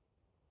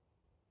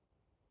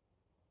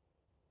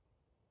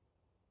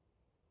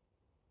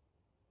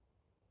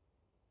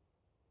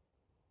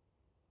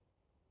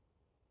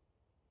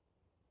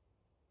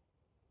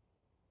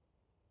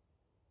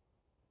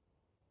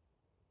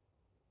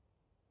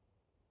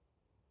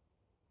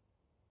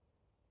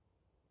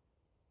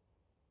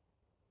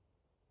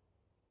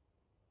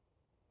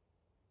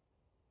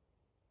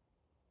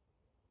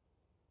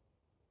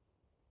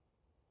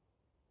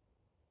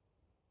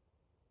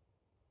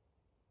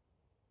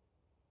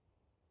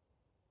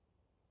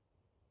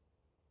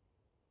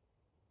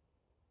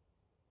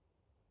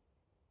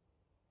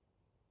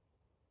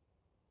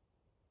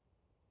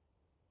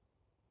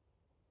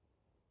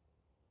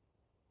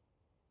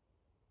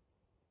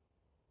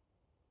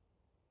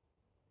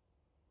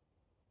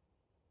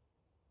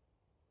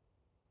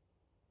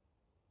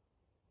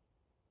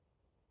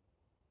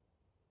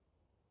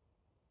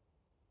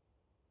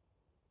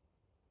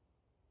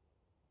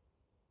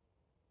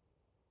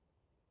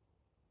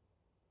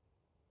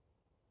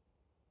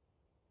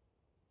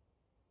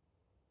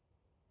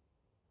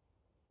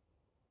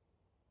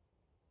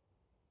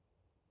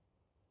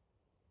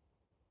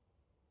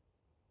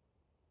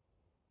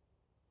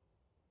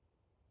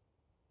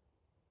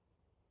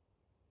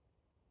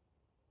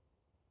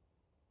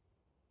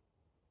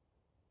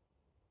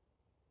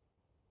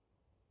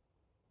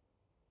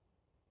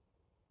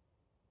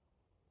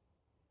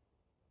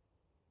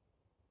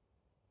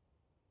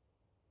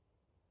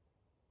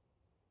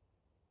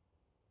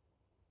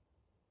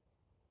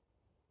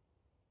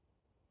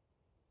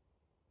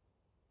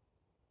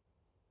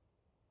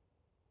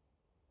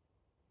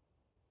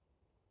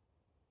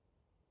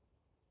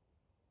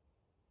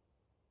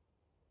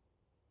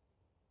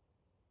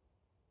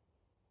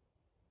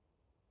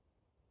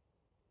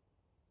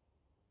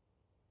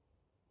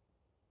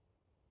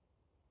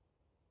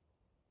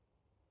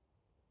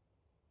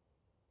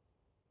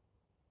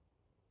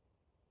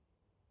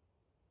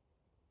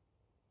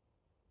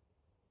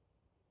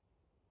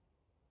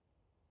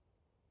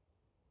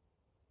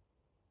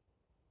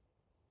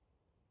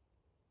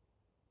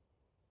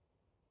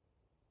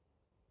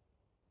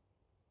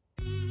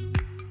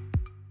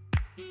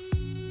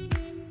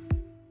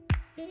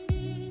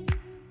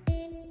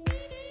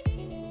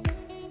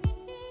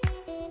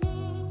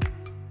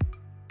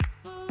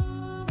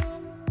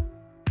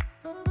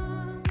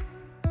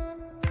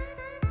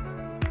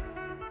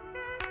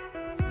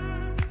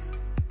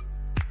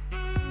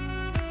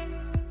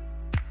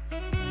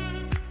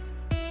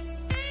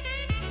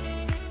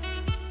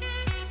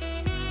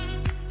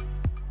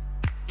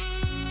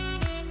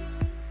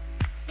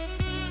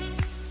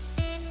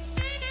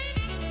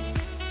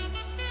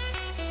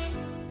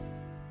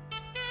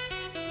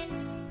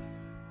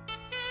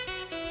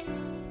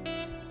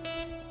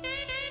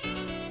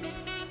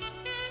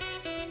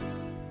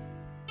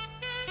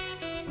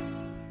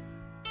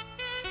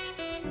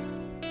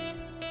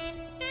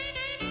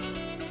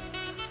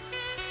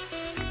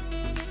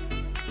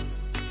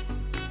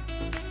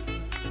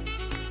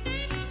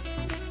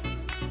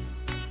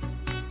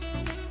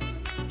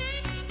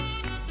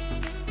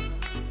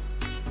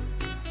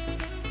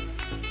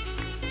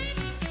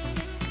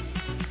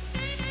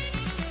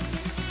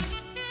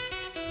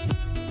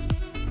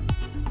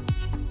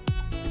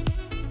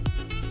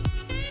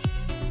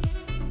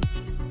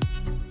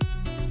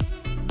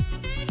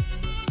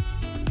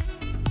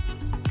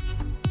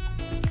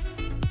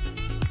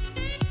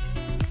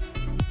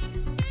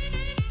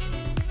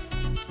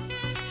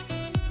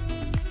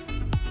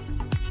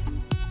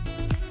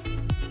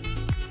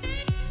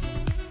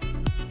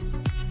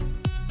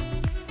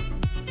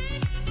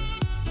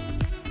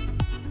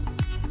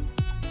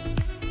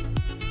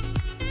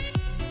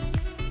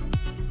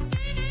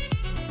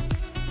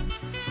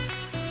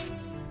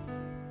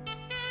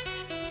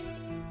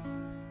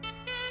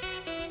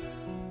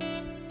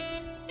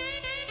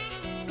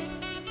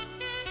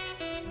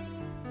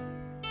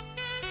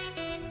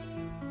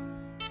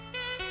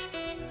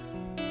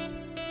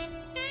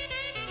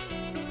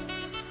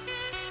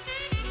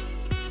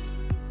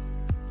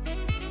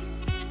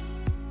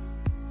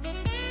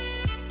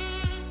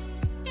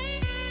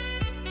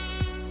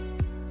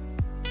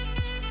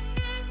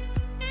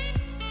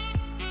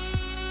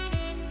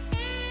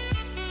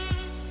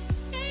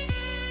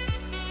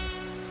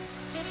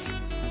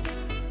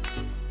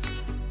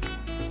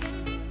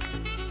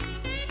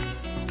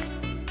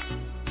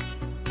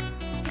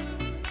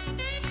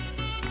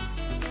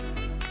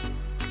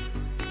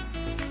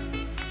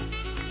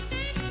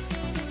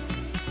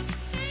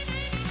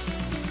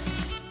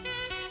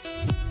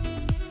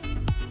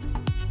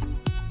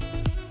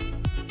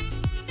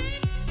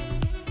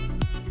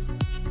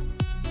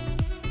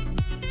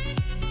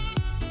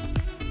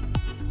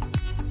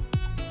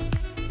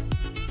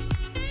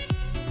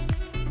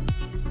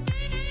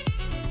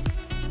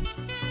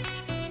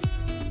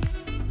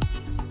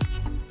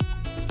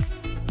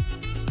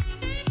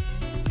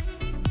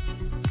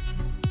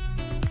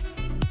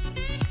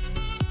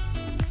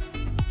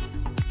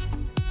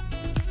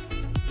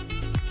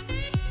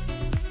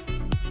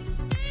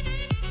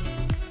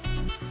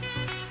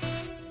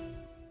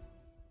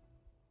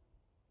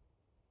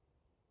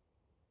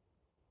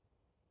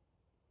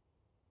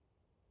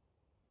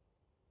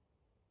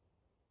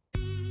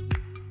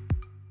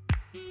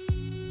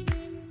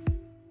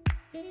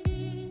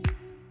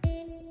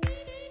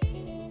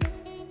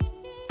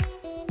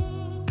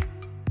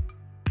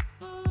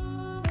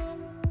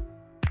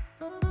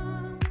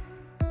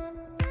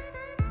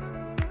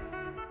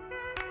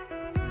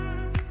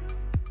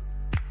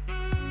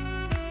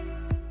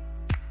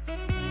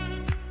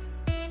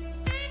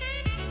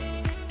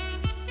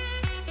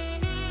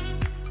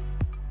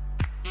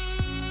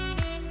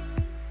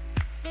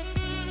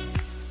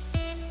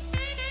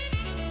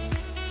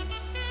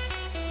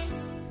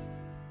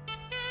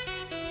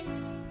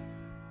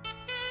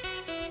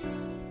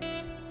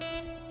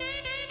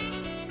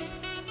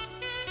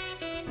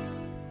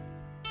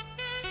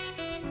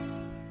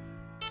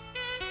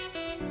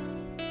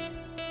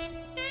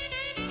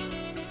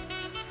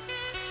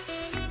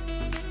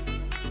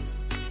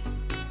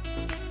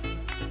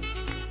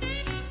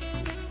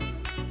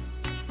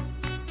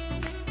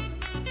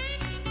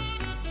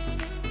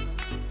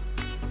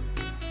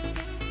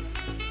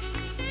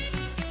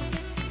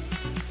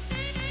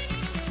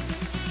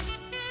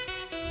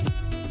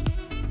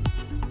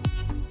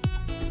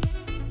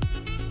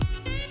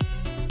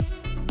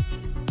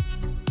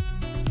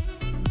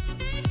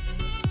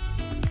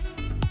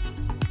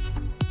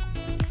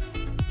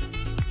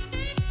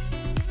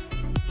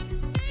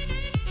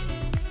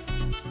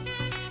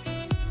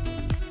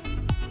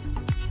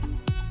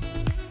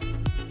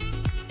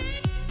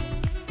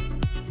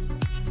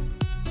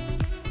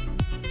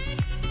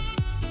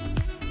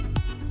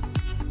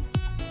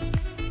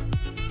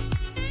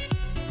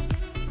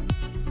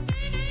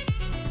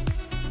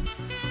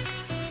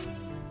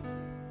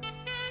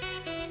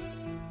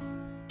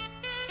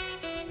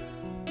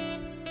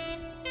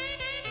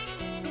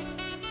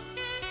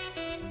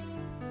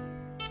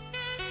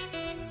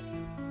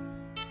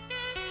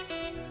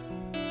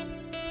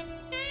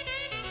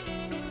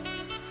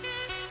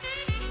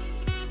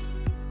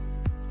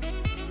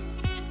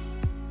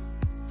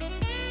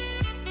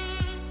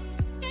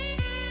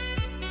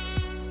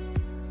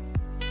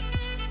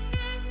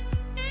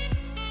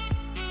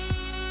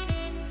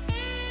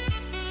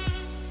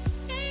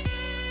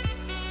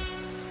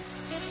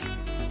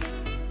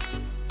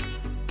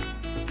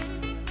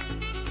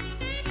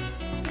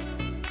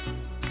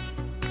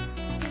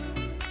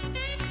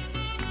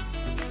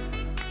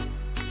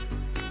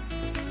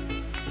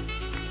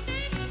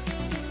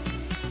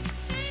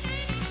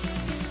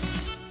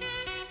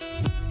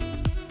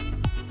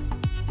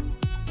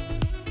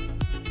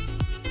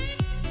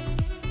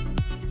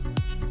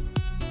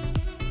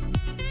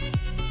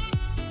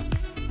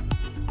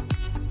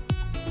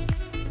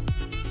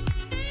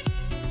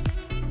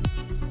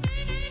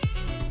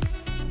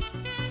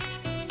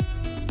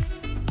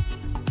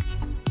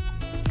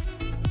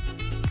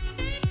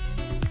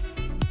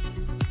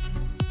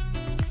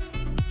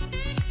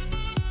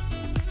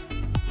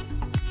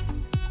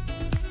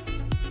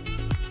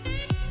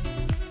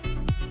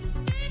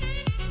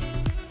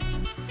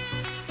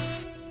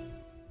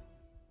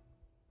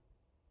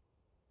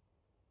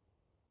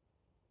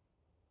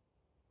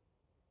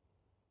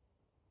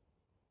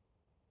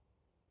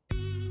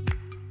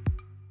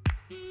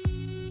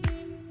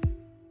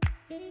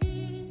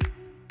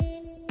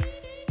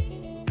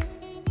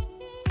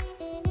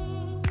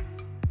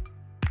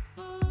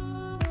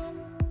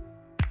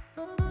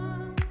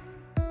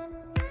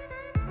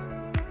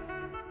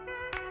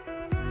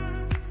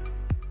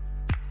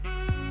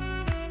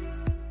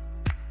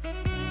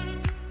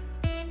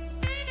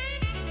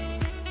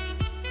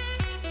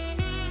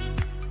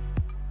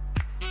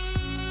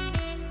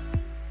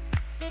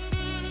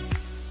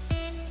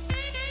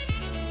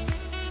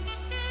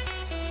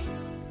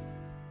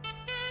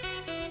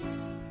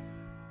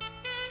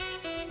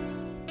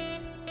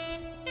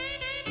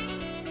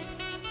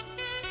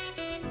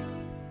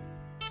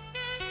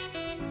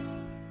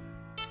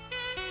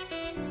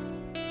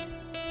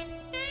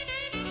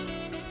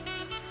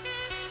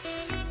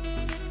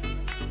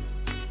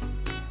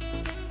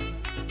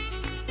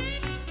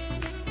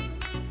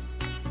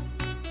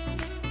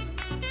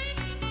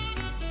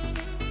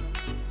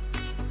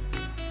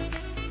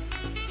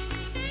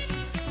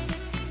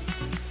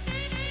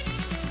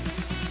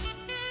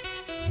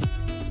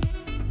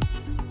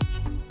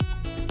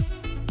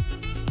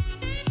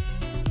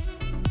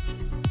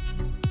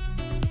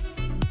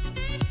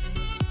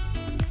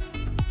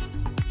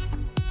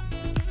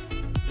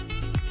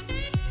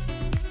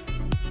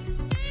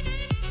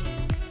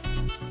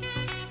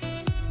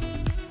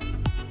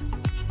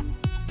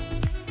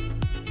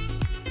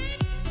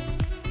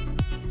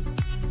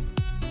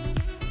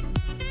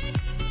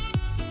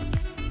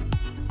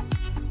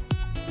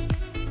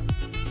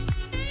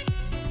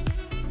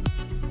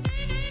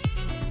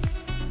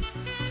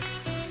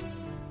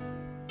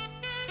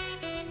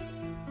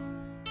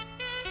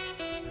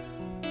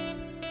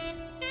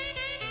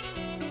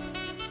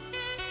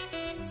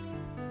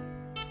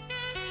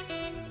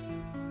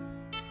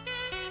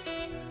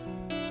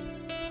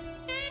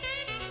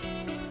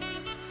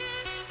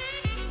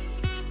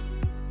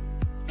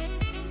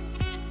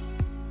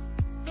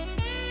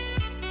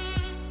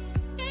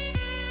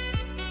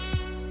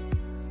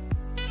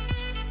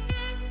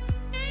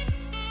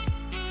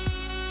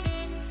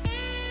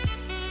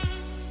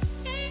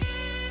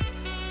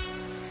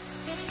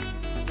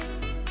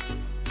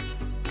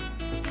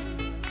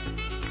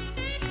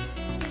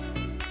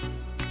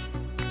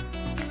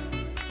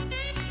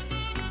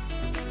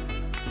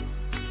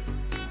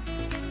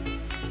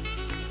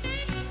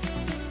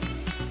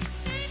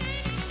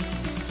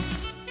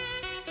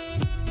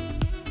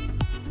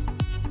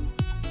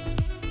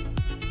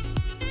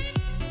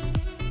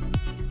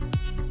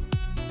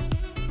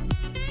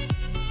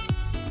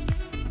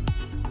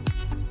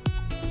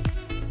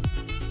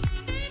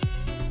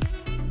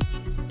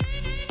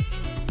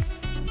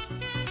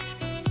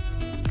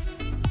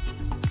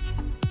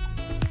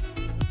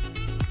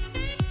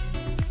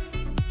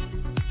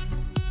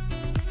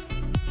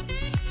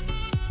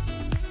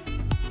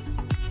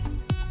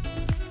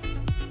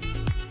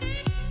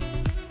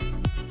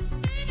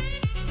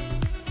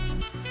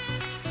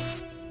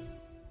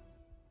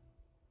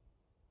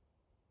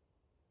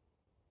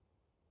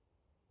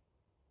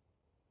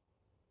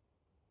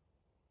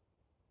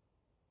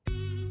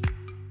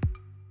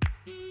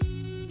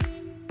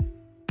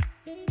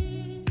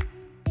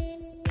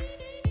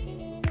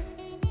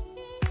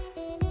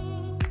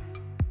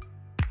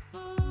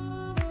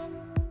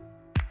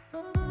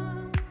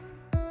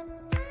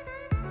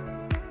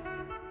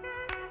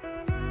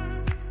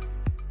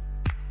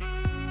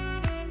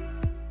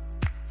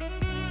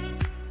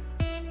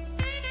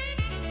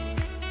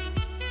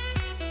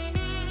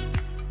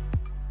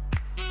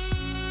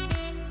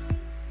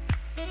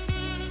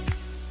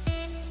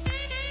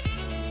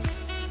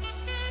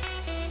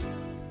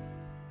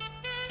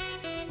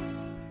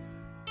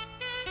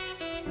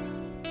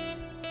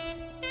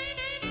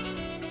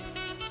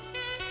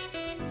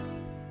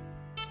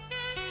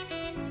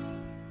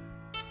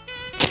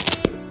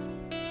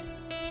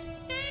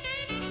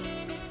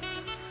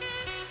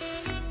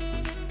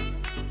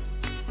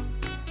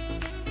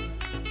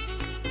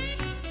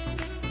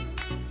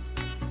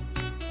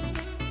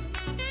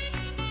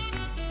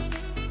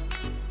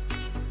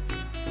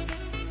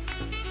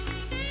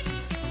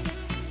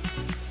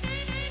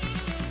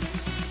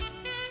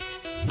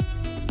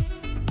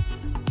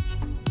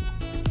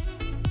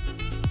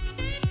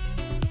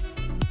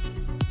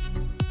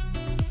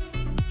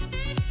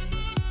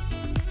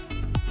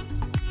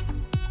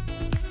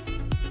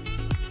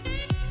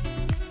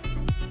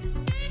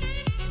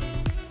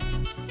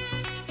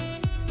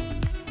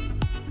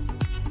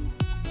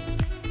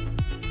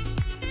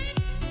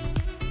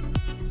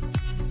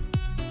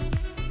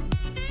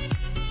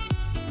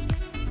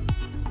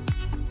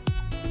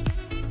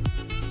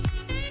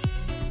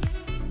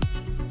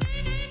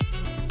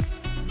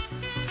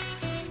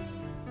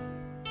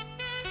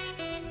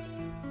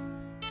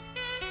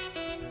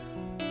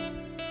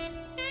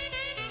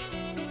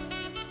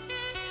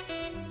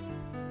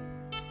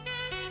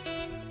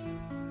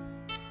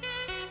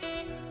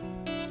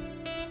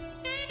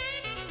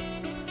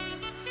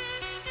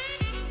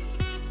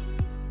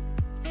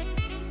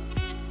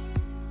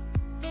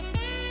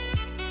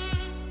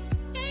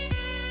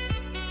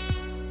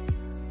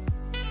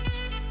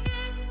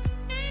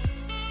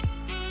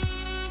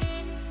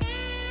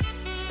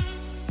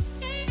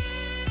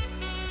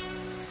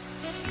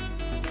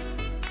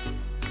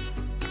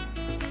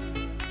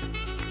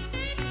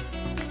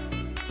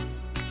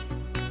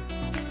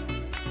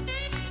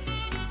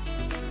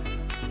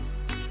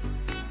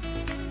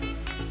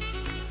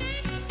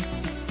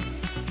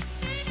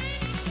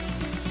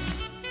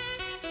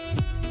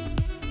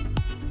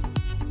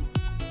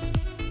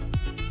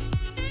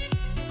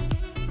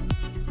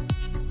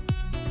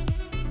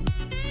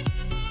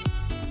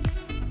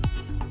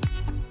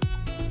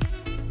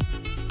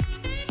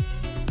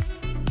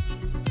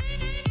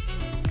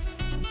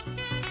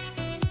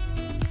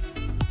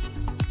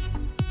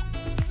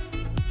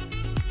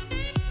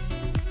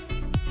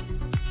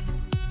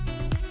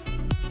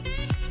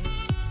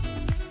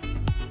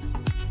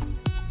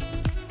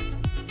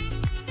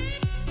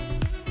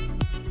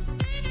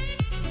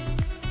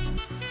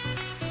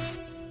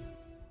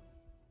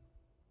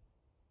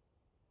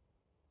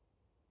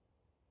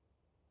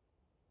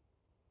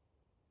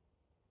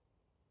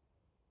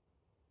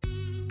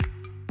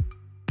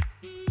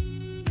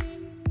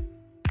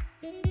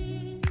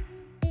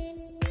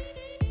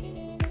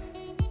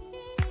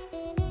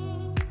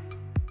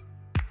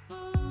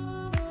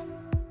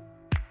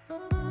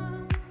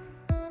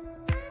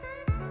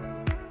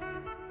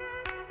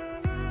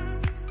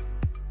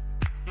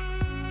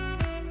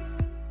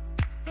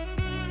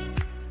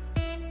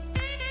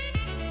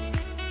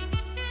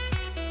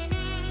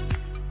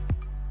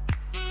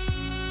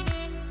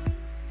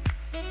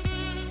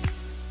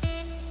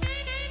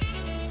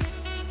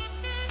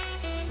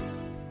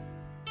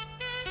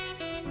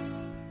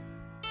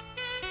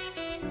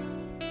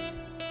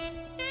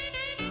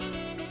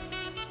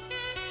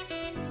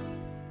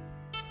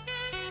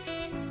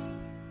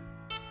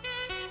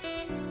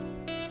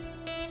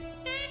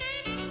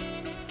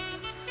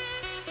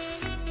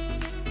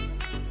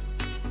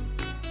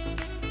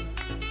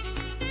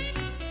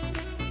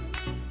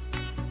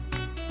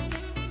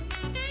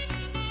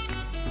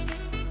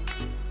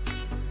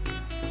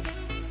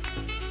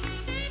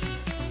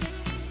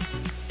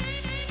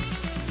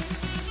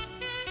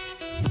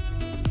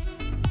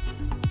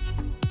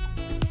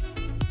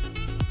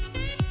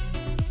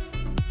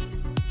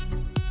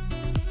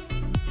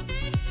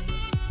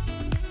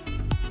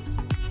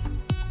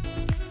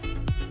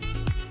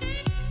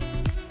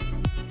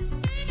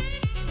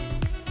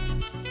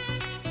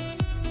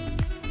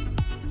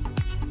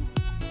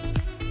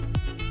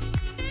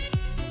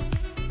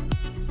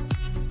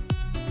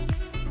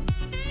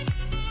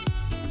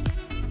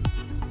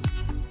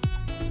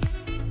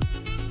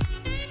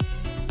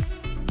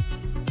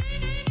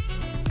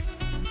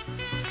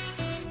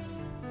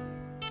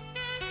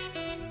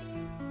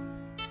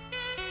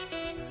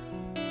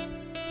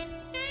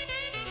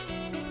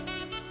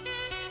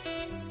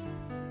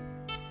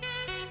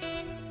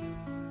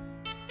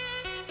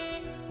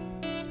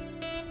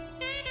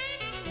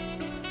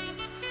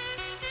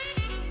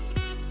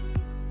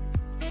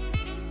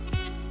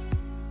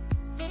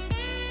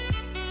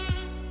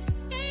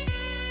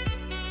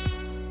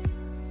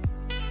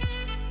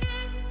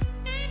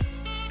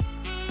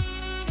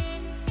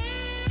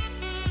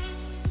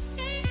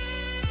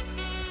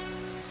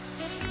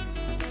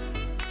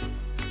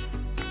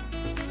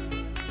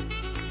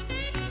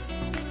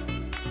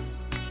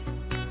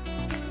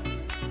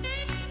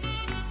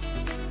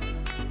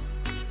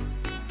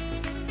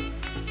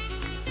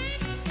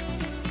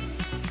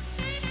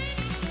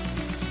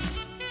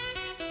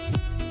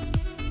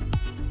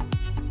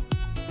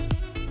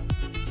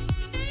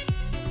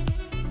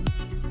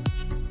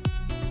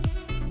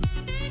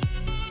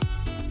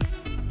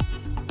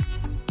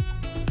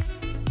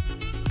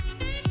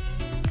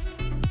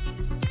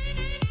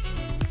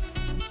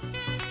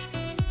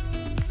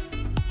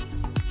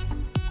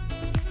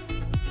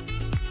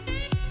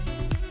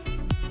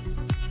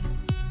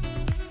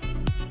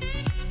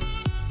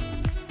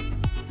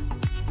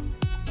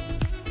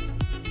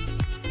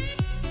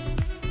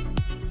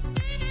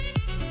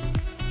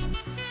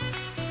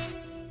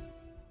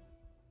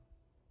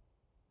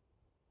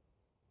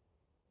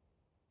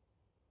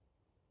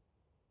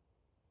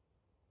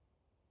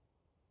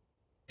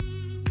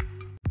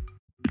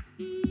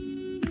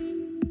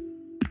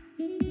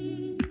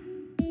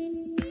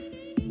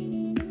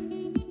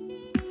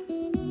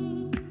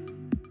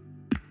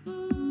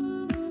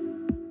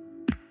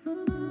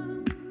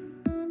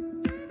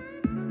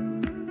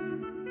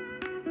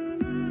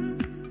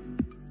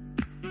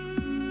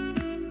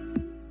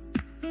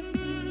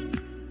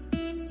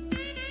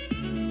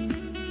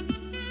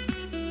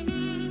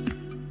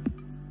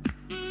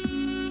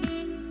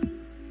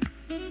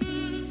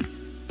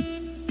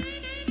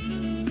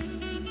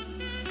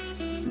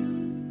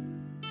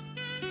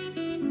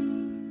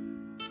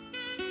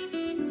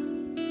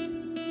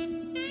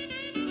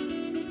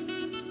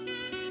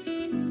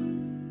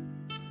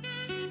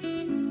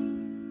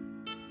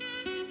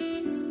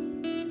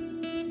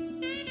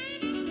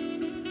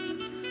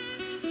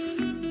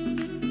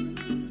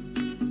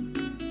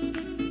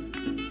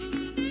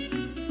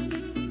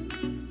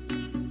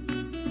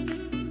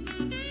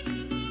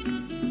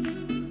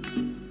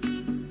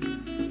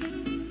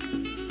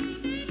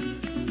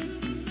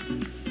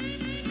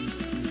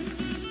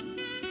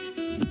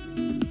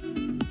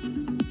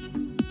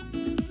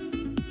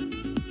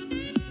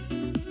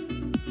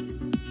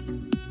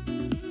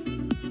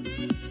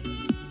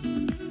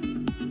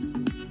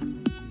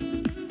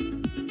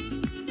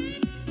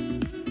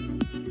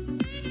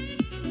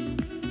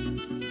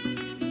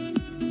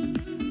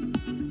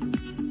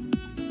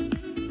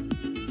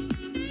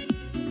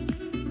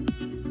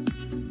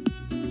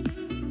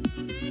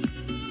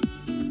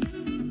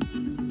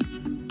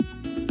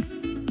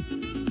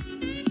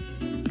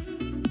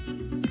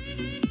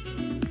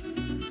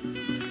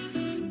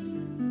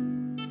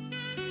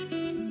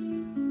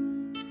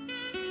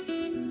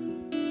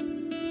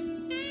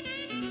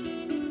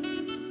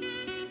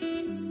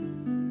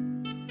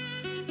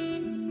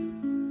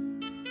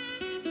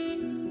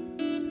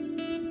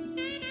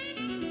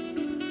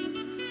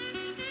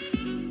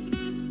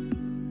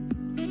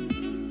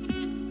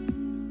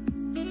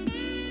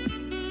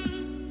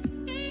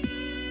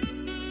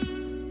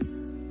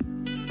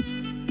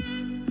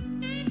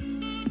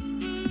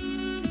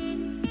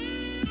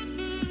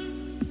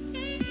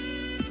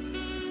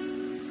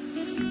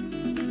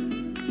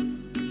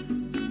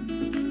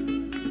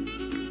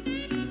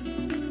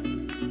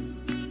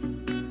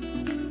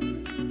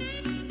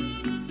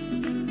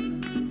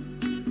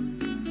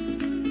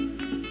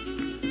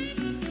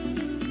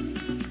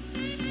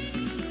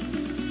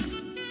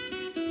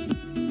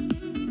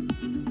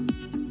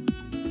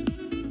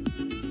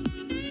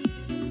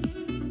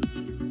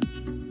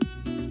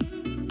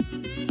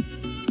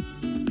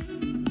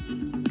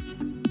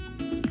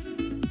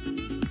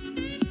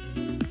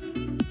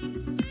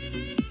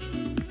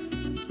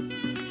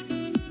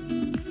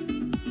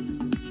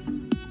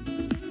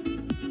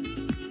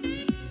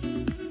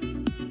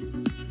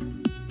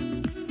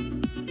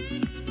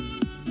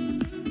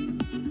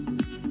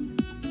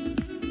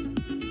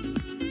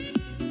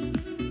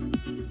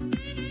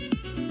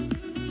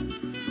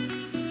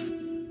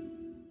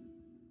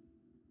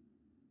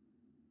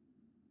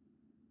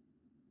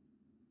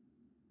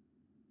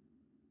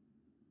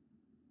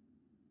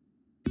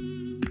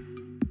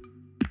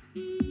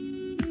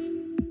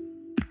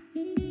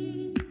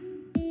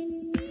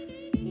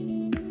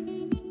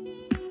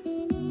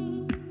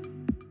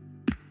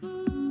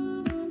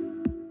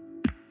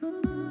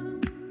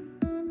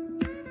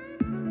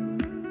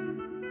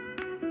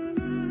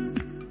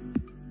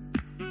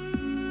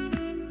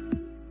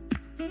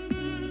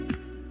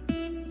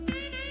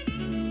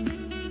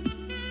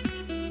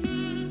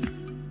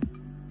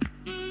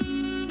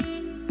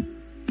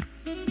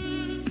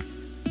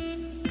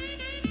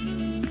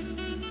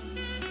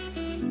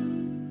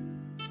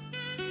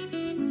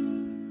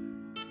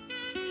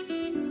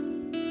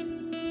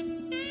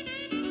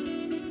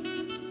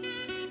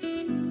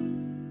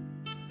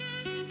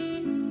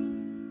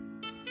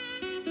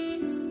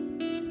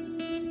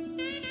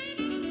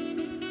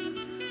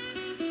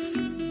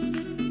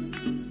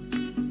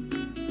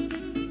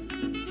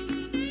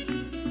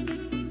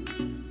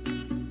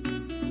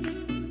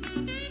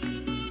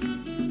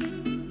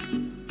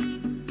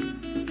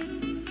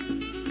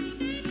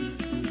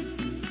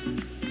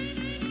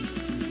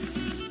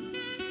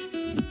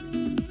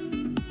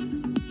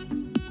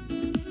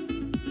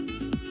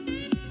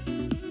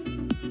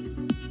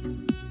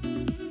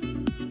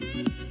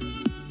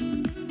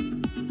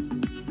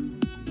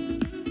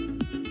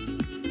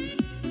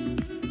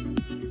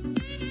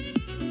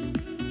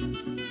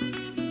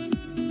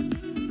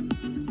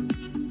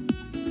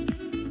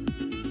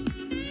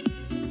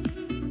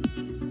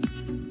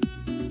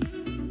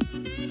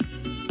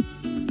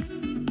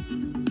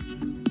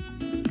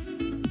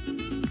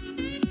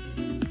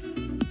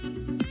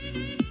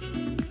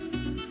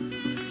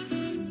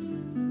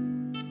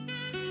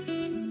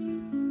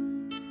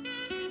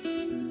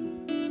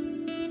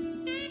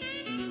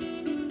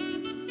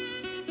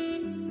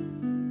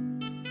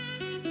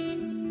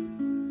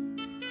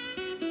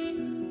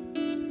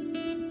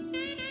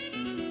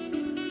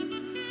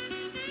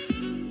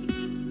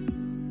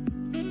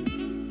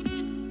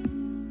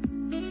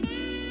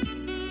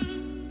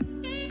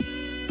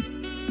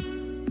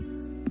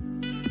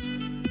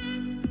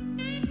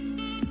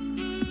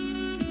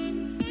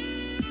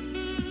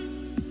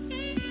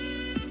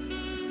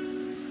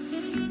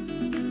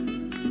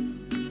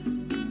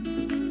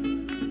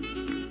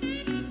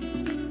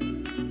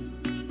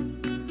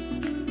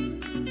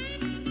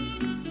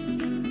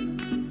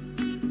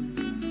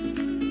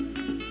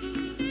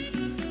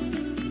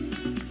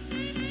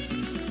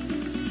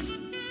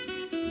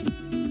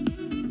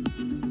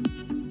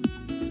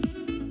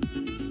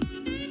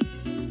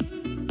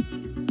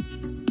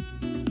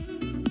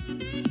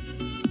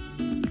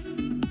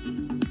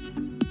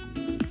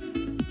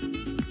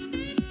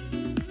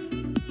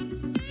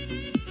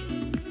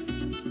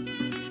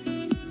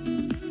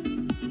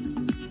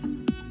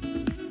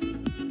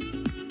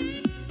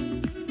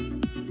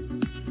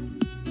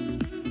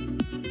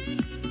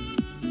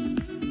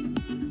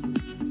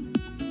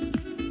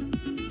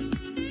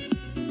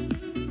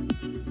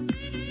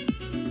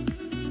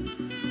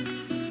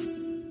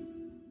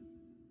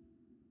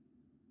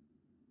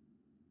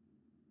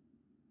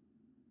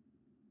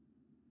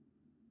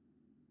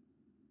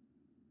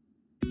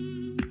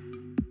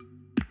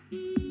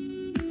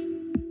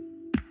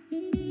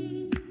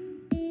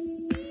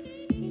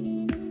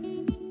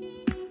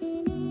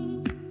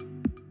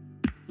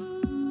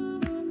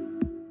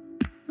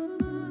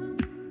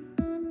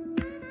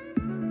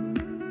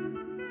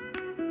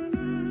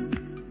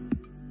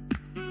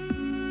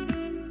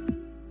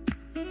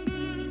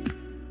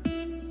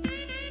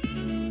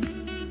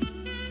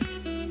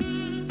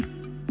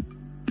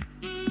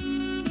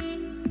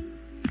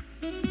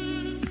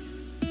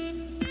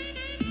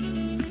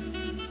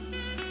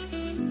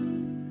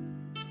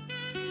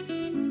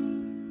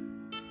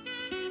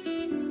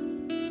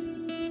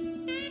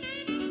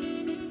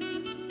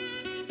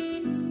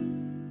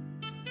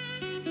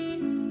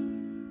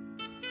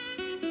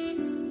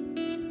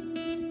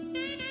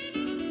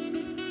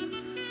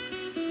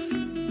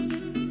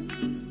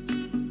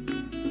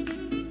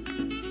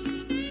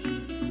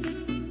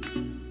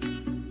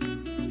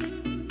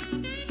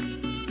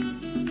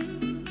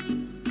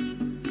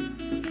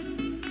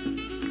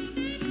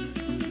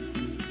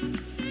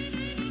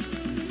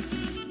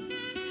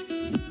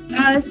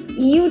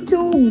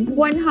 YouTube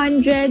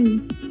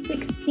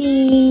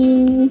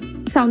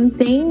 160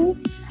 something.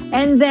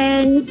 And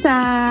then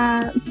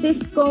sa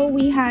Cisco,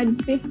 we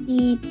had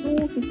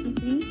 52,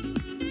 53.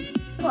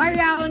 So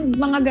around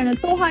mga ganun,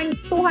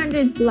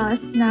 200 plus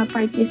na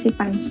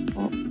participants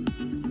po.